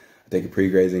grazed. I take a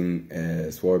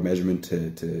pre-grazing sward measurement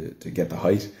to get the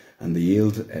height and the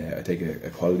yield. I take a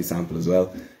quality sample as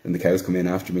well. Then the cows come in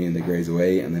after me and they graze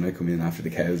away, and then I come in after the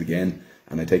cows again,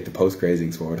 and I take the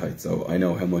post-grazing sward height. So I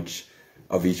know how much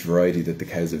of each variety that the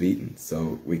cows have eaten.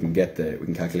 So we can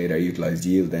calculate our utilised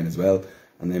yield then as well.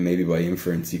 And then maybe by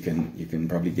inference, you can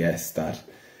probably guess that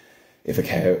if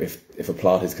a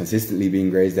plot is consistently being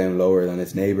grazed down lower than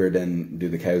its neighbour, then do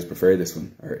the cows prefer this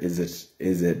one, or is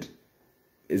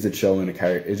it showing a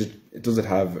character? Does it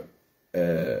have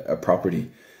a property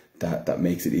that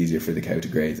makes it easier for the cow to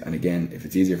graze? And again, if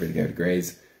it's easier for the cow to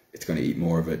graze, it's going to eat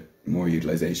more of it. More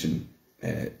utilisation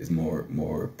is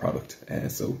more product.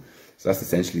 So that's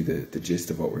essentially the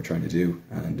gist of what we're trying to do,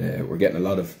 and we're getting a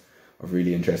lot of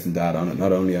really interesting data on it,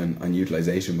 not only on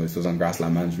utilisation, but I suppose on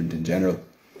grassland management in general.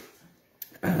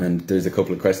 And there's a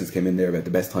couple of questions came in there about the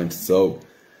best time to sow.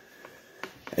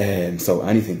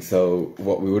 So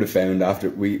what we would have found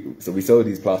after we sowed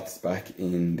these plots back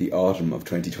in the autumn of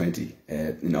 2020,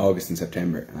 in August and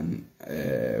September, and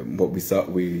what we saw,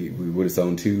 we would have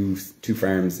sown two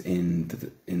farms in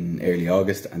early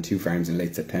August and 2 farms in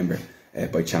late September.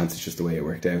 By chance, it's just the way it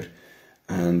worked out.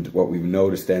 And what we've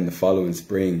noticed then the following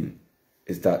spring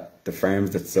is that the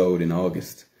farms that sowed in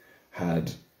August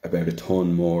had about a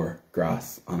ton more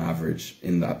grass on average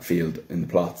in that field, in the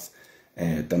plots,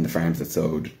 than the farms that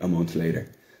sowed a month later.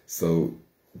 So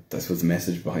that's what the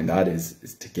message behind that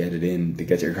is to get it in, to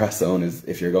get your grass sown. Is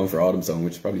if you're going for autumn sowing,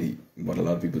 which is probably what a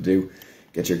lot of people do,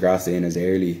 get your grass in as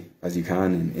early as you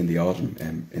can in the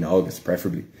autumn, in August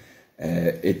preferably.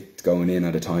 It's going in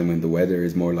at a time when the weather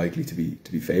is more likely to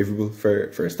be favourable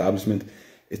for establishment.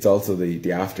 It's also the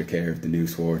aftercare of the new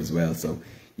sward as well. So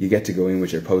you get to go in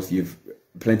with your post. You've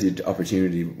plenty of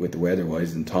opportunity with the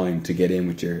weather-wise and time to get in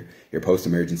with your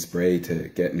post-emergent spray to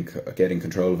get in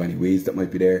control of any weeds that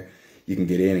might be there. You can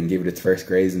get in and give it its first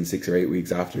grazing 6 or 8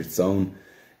 weeks after it's sown,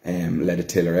 let it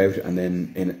tiller out, and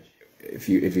then if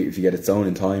you get it sown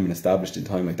in time and established in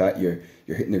time like that, you're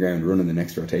hitting the ground running the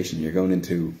next rotation. You're going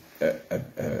into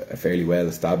a fairly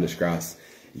well-established grass.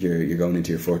 You're going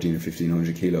into your 14 or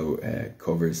 1500 kilo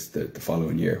covers the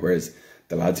following year, whereas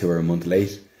the lads who are a month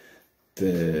late,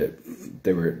 the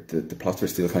plots were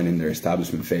still kind of in their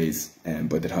establishment phase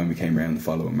by the time we came around the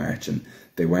following March, and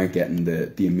they weren't getting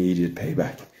the immediate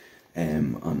payback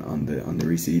on the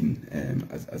reseeding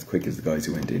as quick as the guys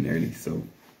who went in early. So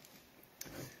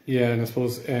yeah, and I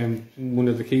suppose one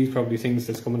of the key probably things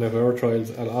that's coming out of our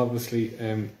trials, obviously,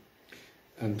 and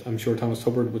I'm sure Thomas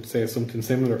Hubbard would say something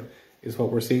similar, is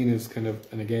what we're seeing is kind of,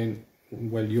 and again,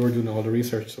 well, you're doing all the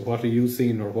research, so what are you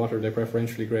seeing, or what are they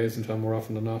preferentially grazing to more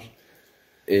often than not?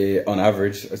 On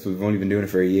average, I suppose we've only been doing it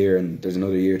for a year, and there's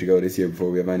another year to go this year before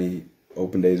we have any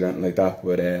open days or anything like that.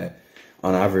 But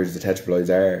on average, the tetraploids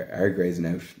are grazing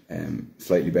out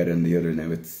slightly better than the other.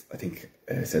 Now it's, I think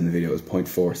I said in the video, it was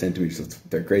 0.4 centimetres, so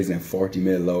they're grazing out 40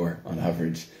 mil lower on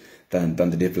average than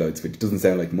the diploids, which doesn't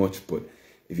sound like much, but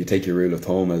if you take your rule of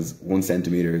thumb as 1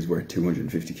 centimetre is worth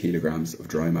 250 kilograms of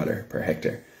dry matter per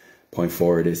hectare,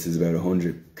 0.4 of this is about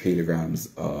 100 kilograms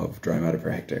of dry matter per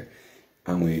hectare,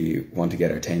 and we want to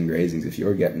get our 10 grazings. If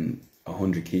you're getting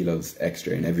 100 kilos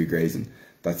extra in every grazing,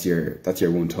 that's your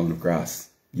 1 tonne of grass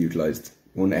utilised,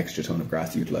 1 extra tonne of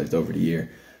grass utilised over the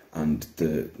year. And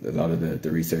a lot of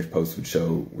the research posts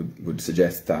would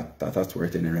suggest that that's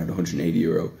worth in around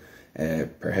 €180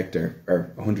 per hectare,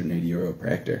 or €180 per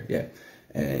hectare, yeah,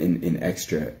 in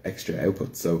extra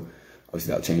output. So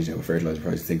Obviously that'll change now with fertiliser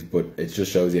prices and things, but it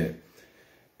just shows you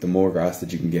the more grass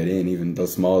that you can get in, even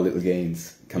those small little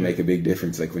gains can make a big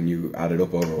difference. Like when you add it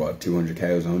up over 200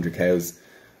 cows, 100 cows,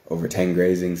 over 10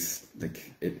 grazings,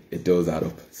 like it does add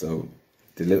up. So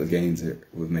the little gains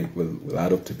will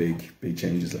add up to big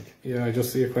changes. Like, yeah, I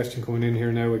just see a question coming in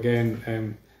here now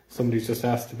again. Somebody's just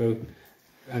asked about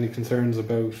any concerns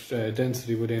about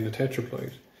density within a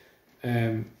tetraploid.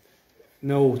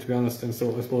 No, to be honest, and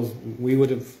so I suppose we would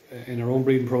have, in our own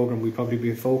breeding programme, we'd probably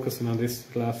be focusing on this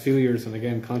the last few years, and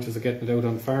again, conscious of getting it out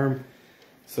on the farm.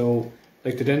 So,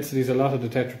 like the densities, a lot of the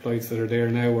tetraploids that are there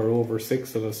now are over 6,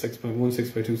 so that's 6.1,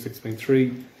 6.2,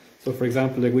 6.3. So, for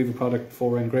example, like we have a product,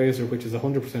 4N Grazer, which is a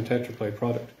 100% tetraploid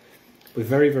product, with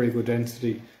very, very good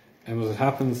density. And as it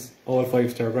happens, all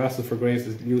 5-star grasses for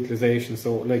grazing utilisation.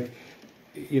 So, like,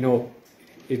 you know,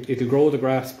 it'll grow the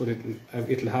grass, but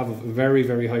it'll have a very,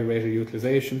 very high rate of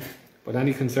utilisation. But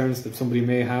any concerns that somebody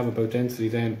may have about density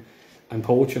then and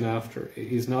poaching after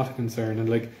is not a concern. And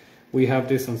like we have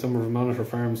this on some of our monitor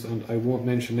farms, and I won't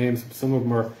mention names, but some of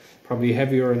them are probably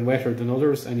heavier and wetter than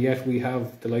others, and yet we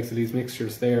have the likes of these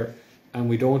mixtures there, and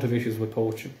we don't have issues with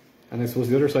poaching. And I suppose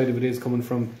the other side of it is coming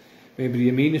from maybe the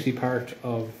amenity part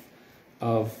of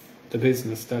the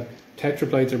business, that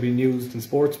tetraploids are being used in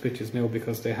sports pitches now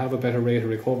because they have a better rate of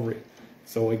recovery.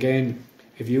 So again,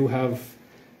 if you have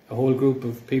a whole group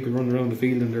of people running around the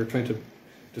field and they're trying to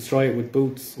destroy it with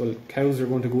boots, well, cows are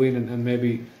going to go in and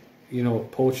maybe, you know,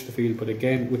 poach the field. But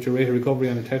again, with your rate of recovery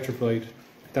on a tetraploid,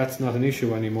 that's not an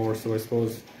issue anymore. So I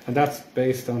suppose, and that's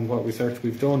based on what research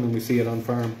we've done, and we see it on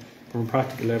farm from a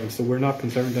practical level. So we're not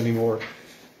concerned anymore.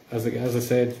 As I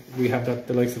said, we have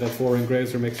the likes of that 4N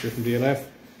Grazer mixture from DLF,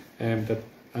 that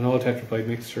an all tetraploid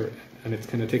mixture, and it's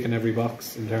kind of ticking every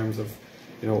box in terms of,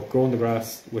 you know, growing the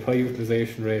grass with high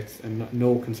utilisation rates and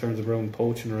no concerns around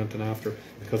poaching or anything after,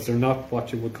 because they're not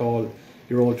what you would call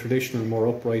your old traditional, more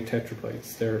upright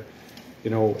tetraploids. They're, you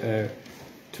know,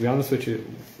 to be honest with you,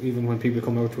 even when people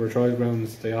come out to our trial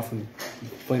grounds, they often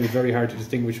find it very hard to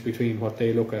distinguish between what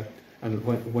they look at and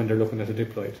when they're looking at a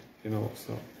diploid, you know.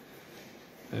 So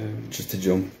just to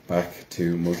jump back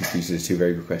to multi-species, there's two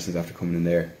very good questions after coming in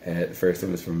there. The first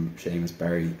one was from Seamus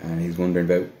Barry, and he's wondering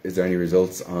about, is there any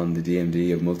results on the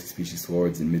DMD of multi-species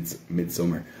swards in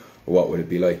midsummer, or what would it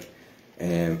be like?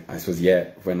 I suppose,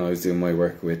 yeah, when I was doing my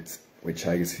work with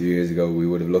Chagas a few years ago, we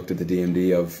would have looked at the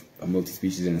DMD of a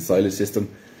multi-species in a silage system,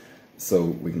 so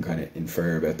we can kind of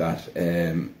infer about that.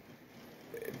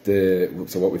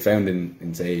 So what we found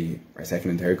in say our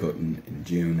second and third cut in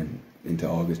June and into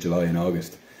August, July and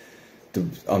August,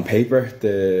 on paper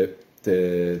the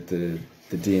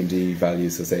DMD value,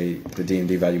 so say the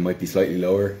DMD value might be slightly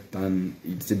lower than,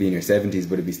 you'd still be in your 70s,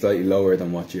 but it'd be slightly lower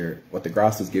than what the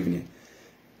grass was giving you.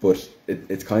 But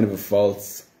it's kind of a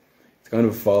false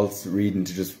reading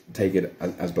to just take it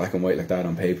as black and white like that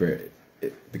on paper,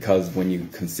 because when you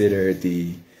consider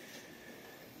the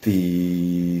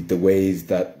ways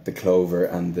that the clover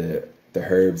and the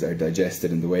herbs are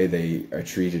digested and the way they are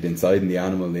treated inside in the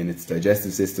animal in its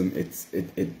digestive system,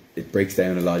 it breaks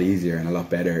down a lot easier and a lot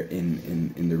better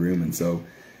in the rumen. So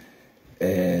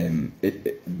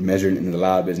measuring in the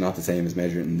lab is not the same as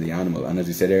measuring in the animal. And as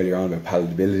we said earlier on about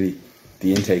palatability,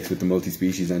 the intakes with the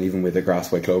multi-species and even with a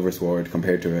grass white clover sward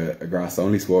compared to a grass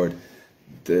only sward,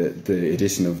 the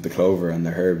addition of the clover and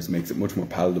the herbs makes it much more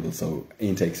palatable. So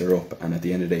intakes are up, and at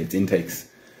the end of the day, it's intakes.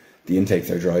 The intakes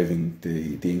are driving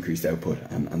the increased output,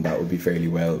 and that would be fairly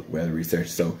well researched.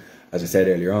 So as I said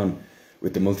earlier on,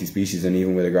 with the multi-species and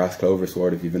even with a grass clover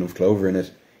sward, if you've enough clover in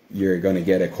it, you're going to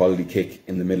get a quality kick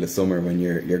in the middle of summer when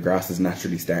your grass is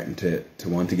naturally starting to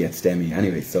want to get stemmy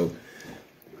anyway. So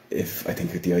I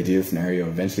think the ideal scenario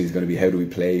eventually is going to be, how do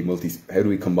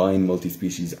we combine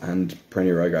multi-species and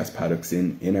perennial ryegrass paddocks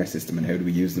in our system, and how do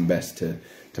we use them best to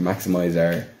maximise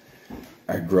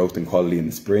our growth and quality in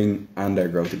the spring and our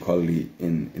growth and quality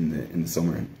in the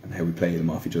summer, and how we play them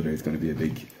off each other is going to be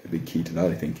a big key to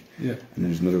that, I think. Yeah. And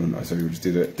there's another one. Sorry, we'll just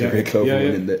do the red clover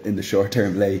one in the short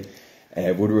term lay.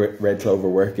 Would red clover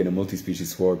work in a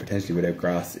multi-species sward potentially without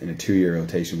grass in a 2-year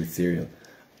rotation with cereal?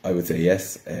 I would say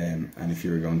yes. And if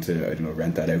you were going to, I don't know,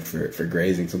 rent that out for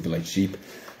grazing, something like sheep,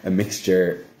 a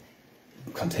mixture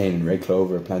containing red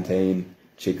clover, plantain,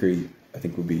 chicory, I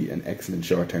think would be an excellent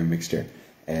short term mixture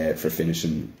for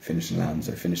finishing lambs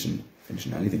or finishing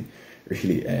anything.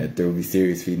 Really, there would be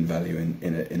serious feeding value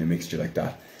in a mixture like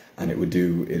that, and it'd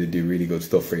do really good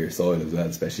stuff for your soil as well,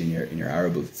 especially in your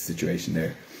arable situation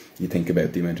there. You think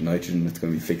about the amount of nitrogen that's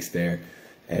going to be fixed there.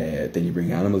 Then you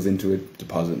bring animals into it,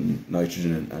 depositing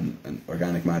nitrogen and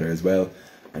organic matter as well,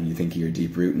 and you think of your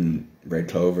deep rooting red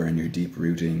clover and your deep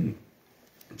rooting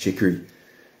chicory.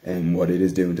 and what it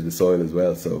is doing to the soil as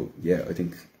well. So yeah, I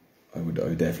think I would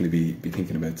definitely be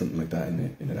thinking about something like that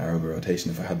in an arable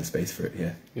rotation if I had the space for it.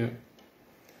 Yeah. Yeah.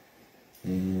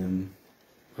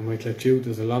 I might let you.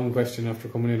 There's a long question after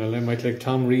coming in. I might let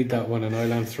Tom read that one, and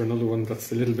I'll answer another one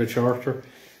that's a little bit shorter.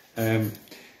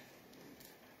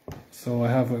 So I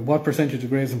have what percentage of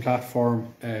grazing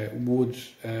platform would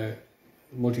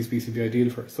multi-species be ideal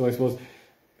for? So I suppose,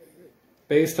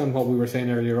 based on what we were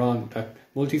saying earlier on, that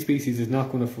multi-species is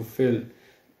not going to fulfil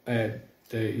the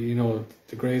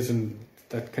grazing,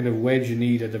 that kind of wedge you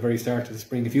need at the very start of the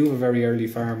spring. If you have a very early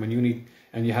farm and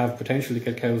you have potential to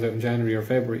get cows out in January or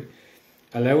February,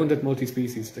 allowing that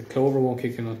multi-species, the clover won't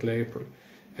kick in until April.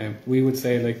 We would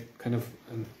say, like, kind of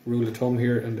a rule of thumb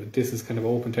here, and this is kind of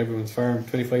open to everyone's farm,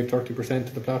 25-30%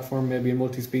 of the platform maybe in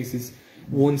multi-species,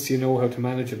 once you know how to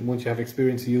manage it and once you have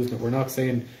experience of using it. We're not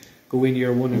saying go in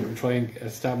year one and try and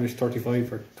establish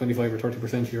 25 or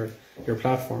 30% of your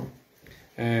platform.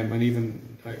 And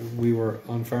even we were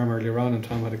on farm earlier on, and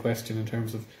Tom had a question in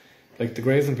terms of, like, the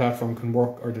grazing platform can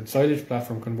work, or the silage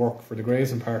platform can work for the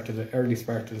grazing part of the early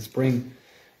part of the spring.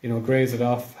 You know, graze it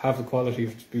off, have the quality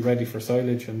to be ready for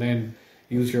silage, and then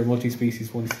use your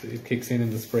multi-species once it kicks in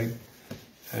the spring.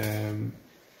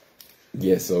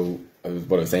 Yeah, so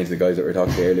what I was saying to the guys that were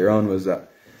talking to earlier on was that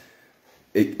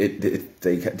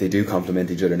they do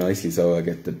complement each other nicely. So I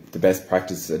get the best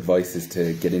practice advice is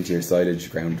to get into your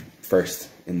silage ground first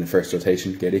in the first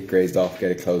rotation, get it grazed off, get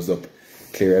it closed up,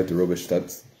 clear out the rubbish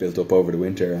that's built up over the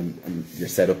winter, and you're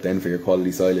set up then for your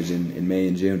quality silage in May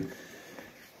and June.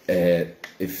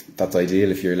 If that's ideal,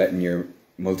 if you're letting your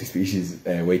multi-species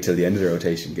wait till the end of the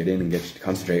rotation, get in and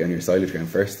concentrate on your silage ground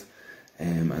first,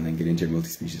 and then get into your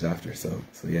multi-species after. So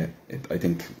yeah, I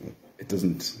think it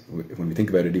doesn't, when we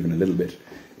think about it even a little bit,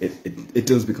 it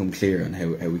does become clear on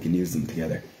how we can use them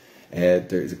together.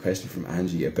 There is a question from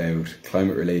Angie about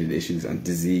climate-related issues and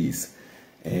disease.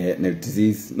 Now,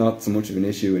 disease, not so much of an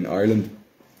issue in Ireland,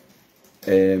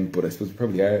 but I suppose we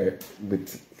probably are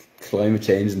with climate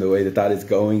change and the way that is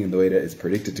going and the way that it's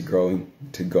predicted to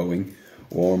going,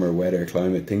 warmer, wetter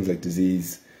climate, things like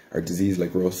disease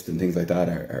like rust and things like that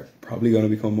are probably going to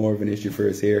become more of an issue for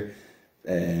us here.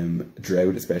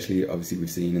 Drought, especially, obviously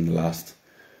we've seen in the last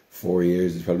 4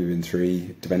 years, there's probably been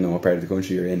 3, depending on what part of the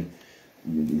country you're in.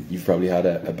 You've probably had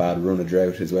a bad run of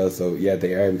drought as well. So yeah,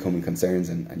 they are becoming concerns,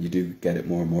 and you do get it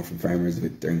more and more from farmers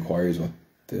with their inquiries, what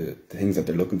the things that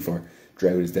they're looking for.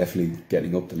 Drought is definitely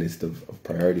getting up the list of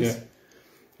priorities.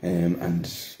 Yeah. And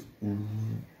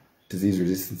disease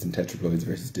resistance in tetraploids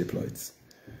versus diploids.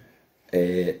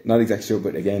 Not exactly sure,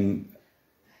 but again,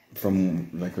 from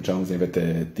like what John was saying about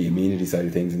the immunity side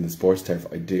of things in the sports turf,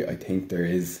 I think there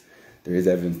is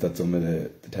evidence that some of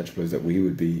the tetraploids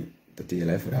that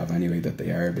DLF would have anyway, that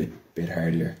they are a bit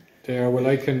hardier. They are. Well,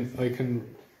 I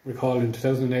can recall in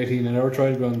 2018, and our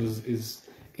trial ground is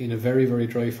in a very, very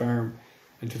dry farm.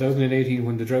 In 2018,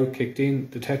 when the drought kicked in,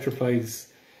 the tetraploids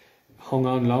hung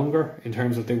on longer in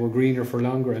terms of they were greener for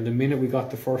longer, and the minute we got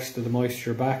the first of the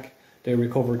moisture back, they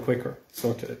recovered quicker.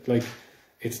 So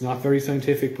it's not very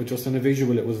scientific, but just on a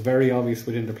visual, it was very obvious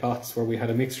within the plots where we had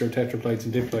a mixture of tetraploids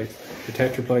and diploids. The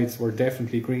tetraploids were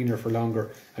definitely greener for longer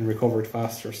and recovered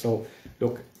faster. So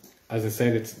look, as I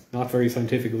said, it's not very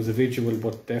scientific, it was a visual,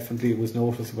 but definitely it was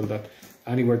noticeable that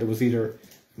anywhere there was either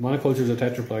monocultures of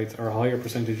tetraploids or a higher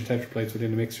percentage of tetraploids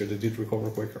within the mixture, they did recover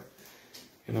quicker.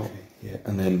 You know. Yeah,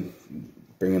 and then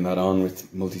bringing that on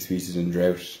with multi-species and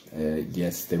drought,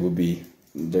 yes, they would be.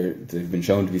 They've been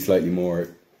shown to be slightly more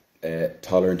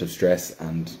tolerant of stress,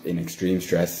 and in extreme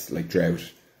stress like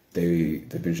drought, they've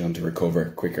been shown to recover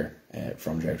quicker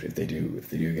from drought if they do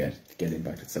get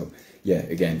impacted. So yeah,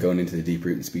 again, going into the deep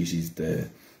rooting species, the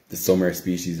summer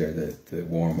species or the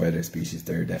warm weather species,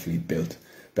 they're definitely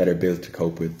better built to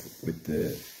cope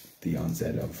with the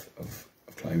onset of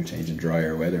climate change and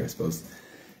drier weather, I suppose.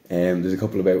 There's a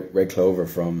couple about red clover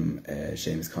from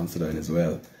Seamus Considine as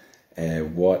well.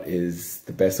 What is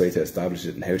the best way to establish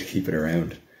it and how to keep it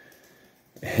around?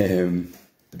 The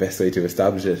best way to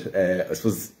establish it, I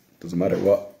suppose, doesn't matter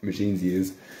what machines you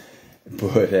use,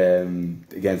 but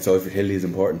again, soil fertility is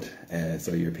important.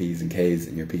 So your P's and K's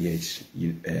and your pH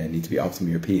need to be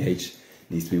optimal. Your pH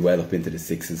needs to be well up into the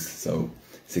 6s, so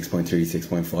 6.3,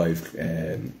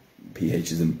 6.5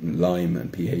 pH is in lime,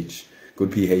 and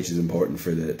good pH is important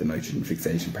for the nitrogen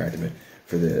fixation part of it,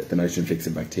 for the nitrogen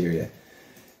fixing bacteria.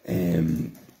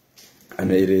 And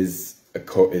it is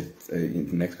the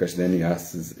next question then he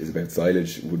asks is about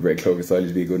silage. Would red clover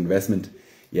silage be a good investment?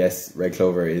 Yes, red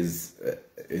clover is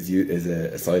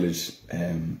a silage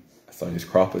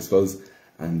crop, I suppose.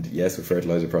 And yes, with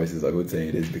fertilizer prices, I would say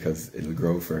it is, because it'll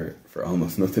grow for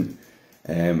almost nothing.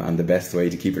 And the best way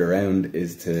to keep it around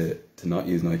is to not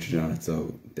use nitrogen on it.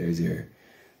 So there's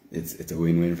it's a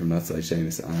win-win from that side,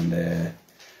 Seamus. And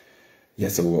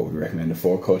so what we recommend, a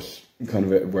 4-cut,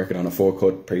 kind of working on a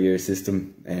 4-cut per year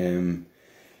system. In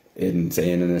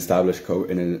an established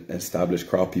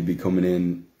crop, you'd be coming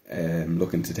in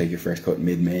looking to take your first cut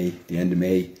mid-May, the end of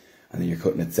May, and then you're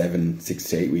cutting it 6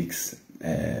 to 8 weeks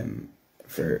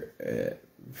for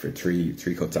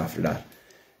three cuts after that.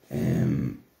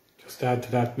 Just to add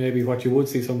to that, maybe what you would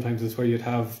see sometimes is where you'd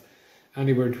have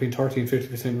anywhere between 30 and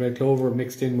 50% red clover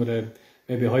mixed in with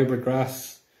maybe a hybrid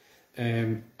grass.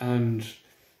 And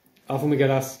often we get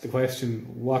asked the question,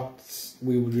 what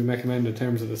we would recommend in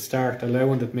terms of the start,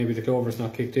 allowing that maybe the clover is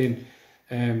not kicked in.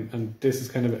 And this is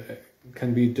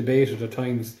can be debated at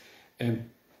times.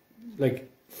 Like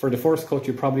for the first cut,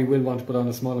 you probably will want to put on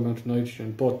a small amount of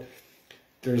nitrogen, but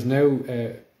there's now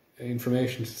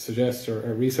information to suggest, or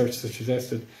research to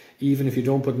suggest that even if you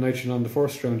don't put nitrogen on the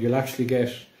first round, you'll actually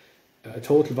get a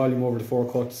total volume over the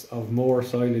 4 cuts of more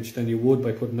silage than you would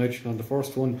by putting nitrogen on the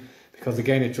first one, because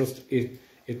again it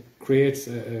creates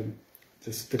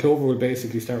the clover will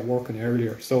basically start working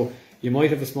earlier. So you might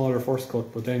have a smaller first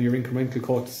cut, but then your incremental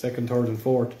cuts, second, third and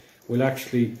fourth, will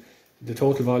actually, the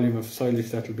total volume of silage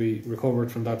that will be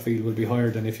recovered from that field will be higher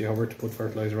than if you were to put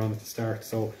fertiliser on at the start.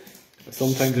 So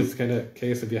sometimes it's kind of a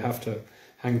case of you have to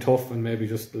hang tough and maybe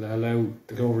just allow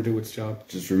the clover do its job.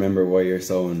 Just remember why you're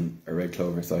sowing a red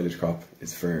clover silage crop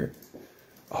is for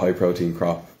a high protein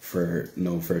crop for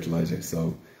no fertiliser.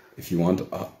 So if you want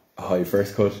a high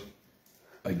first cut,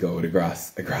 I'd go with a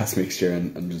grass mixture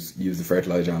and just use the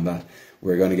fertiliser on that.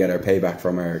 We're going to get our payback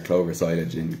from our clover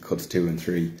silage in cuts 2 and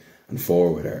 3 and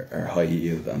 4 with our high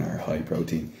yield and our high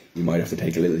protein. You might have to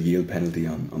take a little yield penalty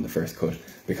on the first cut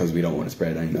because we don't want to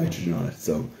spread any nitrogen on it.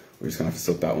 So we're just going to have to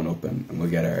suck that one up and we'll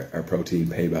get our protein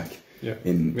payback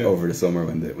over the summer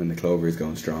when the clover is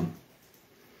going strong.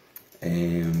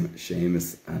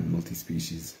 Seamus and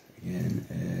multi-species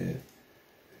again.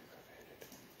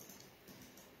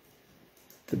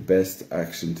 The best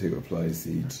action to apply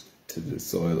seed to the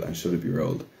soil, and should it be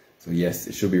rolled? So yes,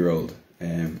 it should be rolled.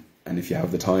 And if you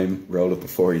have the time, roll it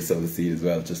before you sow the seed as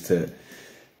well, just to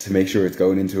make sure it's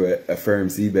going into a firm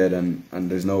seedbed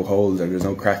and there's no holes or there's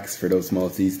no cracks for those small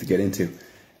seeds to get into.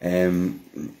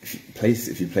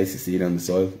 If you place a seed on the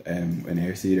soil, an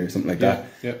air seed or something like that,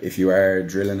 if you are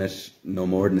drilling it no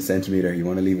more than a centimetre, you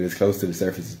want to leave it as close to the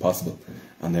surface as possible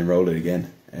and then roll it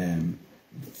again.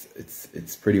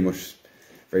 It's pretty much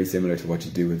very similar to what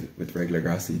you do with regular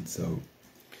grass seed. So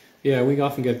yeah, we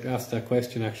often get asked that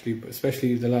question actually,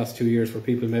 especially the last 2 years where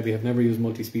people maybe have never used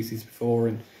multi-species before,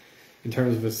 and in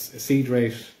terms of a seed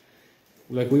rate,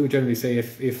 like we would generally say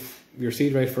if your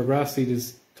seed rate for grass seed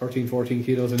is 13-14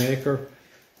 kilos an acre,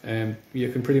 you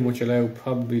can pretty much allow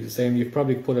probably the same. You could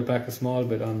probably put it back a small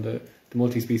bit on the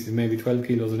multi-species, maybe 12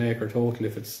 kilos an acre total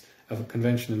if it's a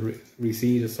conventional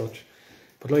reseed as such.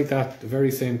 But like that, the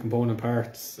very same component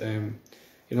parts,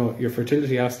 your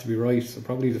fertility has to be right. So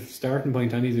probably the starting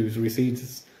point any of these reseeds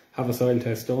is have a soil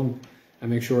test done and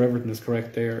make sure everything is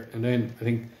correct there. And then I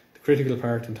think the critical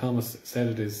part, and Thomas said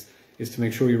it, is to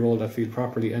make sure you roll that field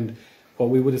properly. And what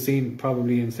we would have seen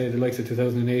probably in, say, the likes of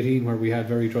 2018, where we had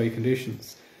very dry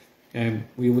conditions,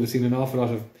 we would have seen an awful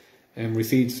lot of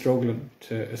reseeds struggling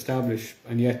to establish,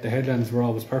 and yet the headlands were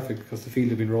always perfect because the field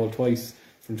had been rolled twice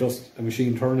from just a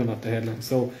machine turning at the headland.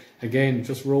 So again,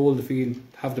 just roll the field,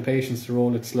 have the patience to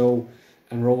roll it slow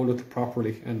and roll it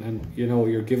properly, and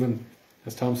you're given,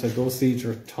 as Tom said, those seeds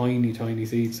are tiny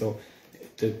seeds, so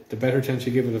the better chance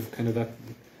you give it of kind of that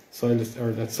soil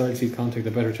or that soil seed contact,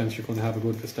 the better chance you're going to have a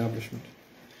good establishment.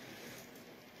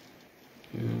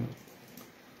 Yeah.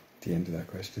 The end of that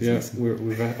question. Yeah,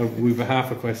 we've a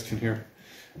half a question here.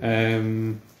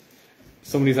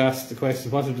 Somebody's asked the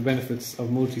question, what are the benefits of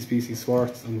multi-species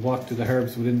swarts and what do the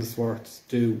herbs within the swarts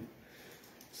do?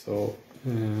 So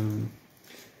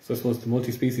I suppose the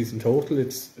multi-species in total,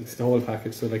 it's the whole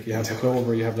package. So like you have the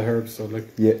clover, you have the herbs, so like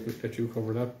let you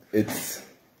cover that. It's,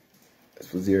 I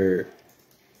suppose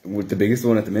the biggest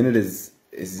one at the minute is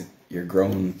you're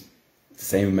growing the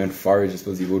same amount of forage I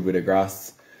suppose you would with a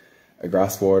grass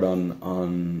sward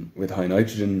on with high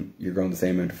nitrogen. You're growing the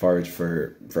same amount of forage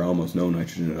for almost no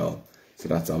nitrogen at all. So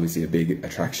that's obviously a big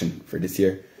attraction for this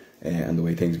year, and the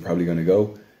way things are probably going to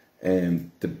go.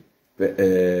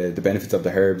 The benefits of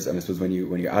the herbs, and I suppose when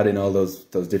you add in all those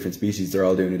different species, they're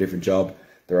all doing a different job.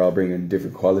 They're all bringing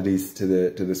different qualities to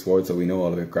the sward. So we know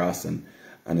all about grass and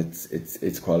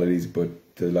its qualities,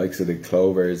 but the likes of the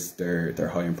clovers,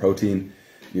 they're high in protein.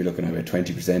 You're looking at about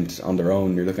 20% on their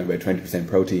own. You're looking at about 20%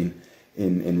 protein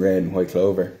in red and white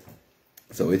clover.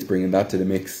 So it's bringing that to the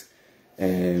mix.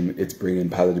 It's bringing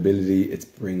palatability, it's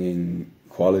bringing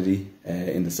quality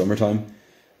in the summertime.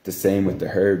 The same with the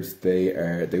herbs.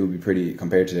 They would be pretty,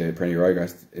 compared to perennial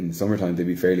ryegrass in the summertime, they'd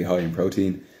be fairly high in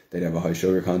protein. They'd have a high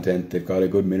sugar content. They've got a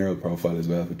good mineral profile as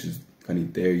well, which is kind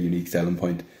of their unique selling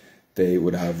point. They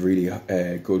would have really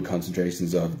good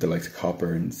concentrations of the likes of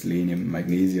copper and selenium,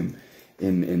 magnesium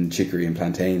in chicory and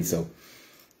plantain. So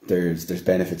there's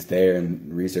benefits there,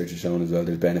 and research has shown as well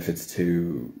there's benefits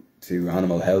to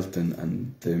animal health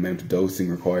and the amount of dosing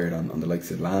required on the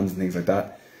likes of lambs and things like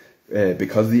that,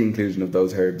 because of the inclusion of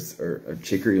those herbs, or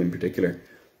chicory in particular.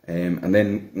 And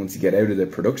then once you get out of the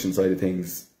production side of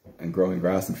things and growing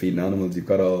grass and feeding animals, you've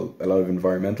got a lot of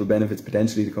environmental benefits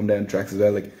potentially to come down the tracks as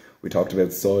well. Like we talked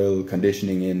about soil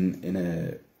conditioning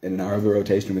in an arable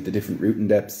rotation with the different rooting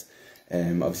depths,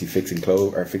 obviously fixing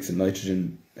clover or fixing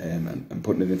nitrogen and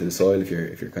putting it into the soil if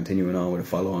you're continuing on with a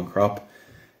follow-on crop.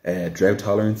 Drought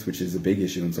tolerance, which is a big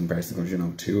issue in some parts of the country. You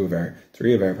know,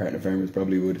 3 of our partner farmers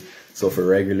probably would suffer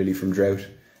regularly from drought,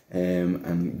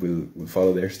 and we'll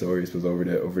follow their stories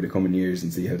over the coming years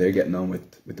and see how they're getting on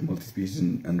with the multi-species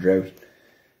and drought.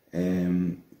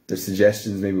 There's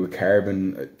suggestions maybe with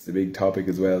carbon. It's a big topic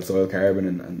as well, soil carbon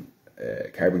and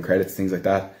carbon credits, things like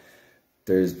that.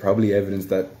 There's probably evidence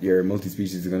that your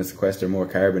multi-species are going to sequester more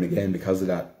carbon again because of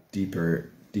that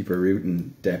deeper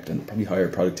rooting depth and probably higher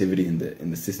productivity in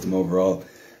the system overall,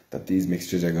 that these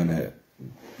mixtures are going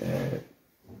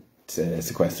to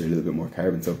sequester a little bit more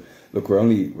carbon. So look,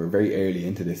 we're very early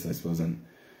into this, I suppose, and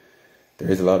there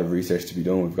is a lot of research to be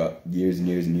done. We've got years and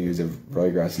years and years of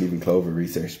ryegrass and even clover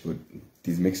research, but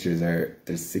these mixtures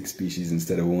there's 6 species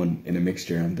instead of 1 in a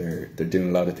mixture, and they're doing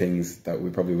a lot of things that we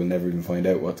probably will never even find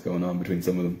out what's going on between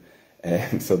some of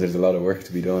them. So there's a lot of work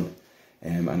to be done.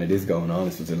 And it is going on.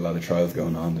 There's a lot of trials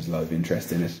going on. There's a lot of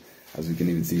interest in it, as we can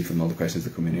even see from all the questions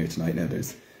that come in here tonight. Now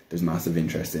there's massive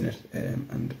interest in it,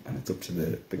 and it's up to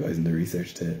the guys in the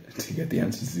research to get the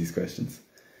answers to these questions.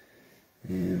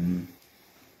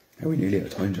 Are we nearly out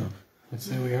of time, John? I'd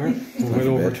say we are. We're well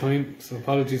over time, so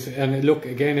apologies. And look,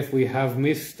 again, if we have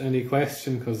missed any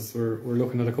question, because we're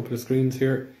looking at a couple of screens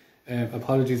here,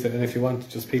 apologies. And if you want,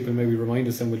 just people maybe remind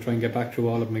us, and we'll try and get back through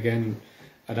all of them again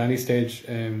at any stage.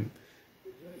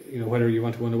 You know, whether you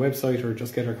want to go on the website or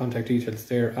just get our contact details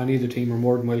there. Any of the team are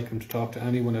more than welcome to talk to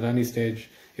anyone at any stage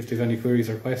if they have any queries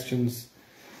or questions.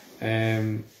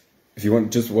 If you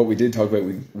want, just what we did talk about,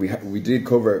 we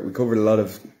covered a lot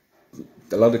of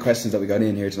the questions that we got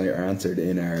in here tonight are answered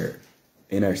in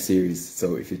our series.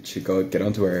 So if you should get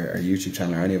onto our YouTube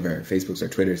channel or any of our Facebooks or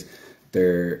Twitters,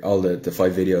 all the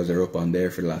 5 videos are up on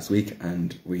there for the last week,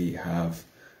 and we have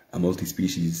a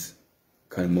multi-species,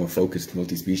 kind of more focused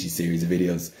multi-species series of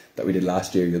videos that we did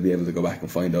last year. You'll be able to go back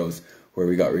and find those, where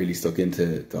we got really stuck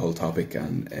into the whole topic,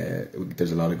 and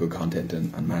there's a lot of good content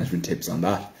and management tips on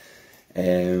that.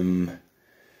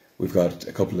 We've got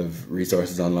a couple of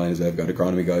resources online as well. We've got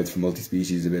agronomy guides for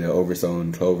multi-species, a bit of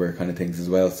oversown, clover kind of things as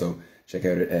well. So check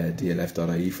out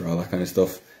DLF.ie for all that kind of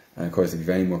stuff. And of course, if you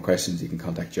have any more questions, you can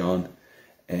contact John,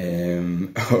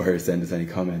 or send us any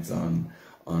comments on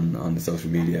the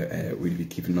social media. We'll be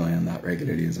keeping an eye on that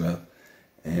regularly as well.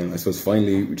 I suppose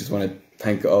finally, we just want to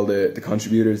thank all the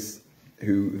contributors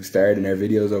who starred in our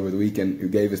videos over the weekend, who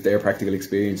gave us their practical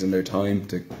experience and their time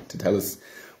to tell us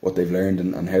what they've learned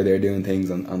and how they're doing things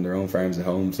on their own farms at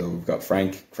home. So we've got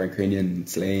Frank Crinion in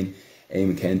Slane,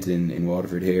 Eamon Kent in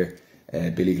Waterford here,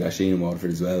 Billy Glasheen in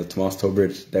Waterford as well, Tomas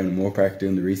Tubbard down in Moorpark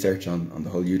doing the research on the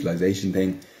whole utilisation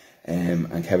thing,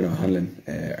 and Kevin O'Hanlon,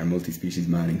 our multi-species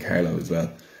man in Carlow as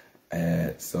well.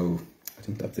 So I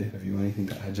think that's it. Have you anything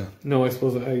to add, John? No, I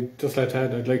suppose I'd just like to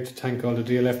add, I'd like to thank all the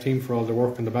DLF team for all their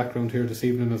work in the background here this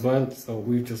evening as well. So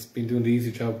we've just been doing the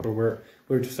easy job, where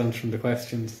we're just answering the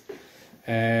questions.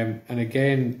 And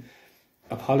again,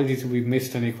 apologies if we've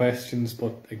missed any questions,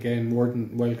 but again, more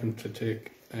than welcome to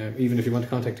take, even if you want to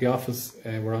contact the office,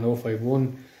 we're on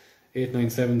 051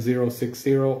 897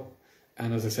 060,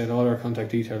 and as I said, all our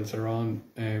contact details are on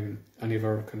any of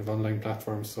our kind of online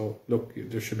platforms. So look,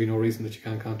 there should be no reason that you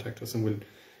can't contact us, and we'll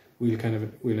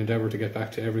endeavour to get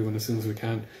back to everyone as soon as we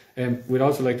can. We'd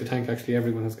also like to thank actually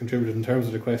everyone who's contributed in terms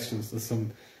of the questions. There's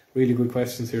some really good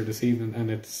questions here this evening, and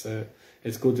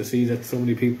it's good to see that so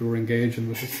many people were engaging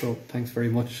with us, so thanks very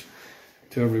much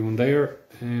to everyone there.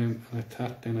 And at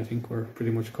that, then I think we're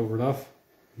pretty much covered off.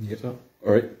 Yep. So,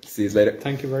 all right, see you later.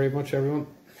 Thank you very much, everyone.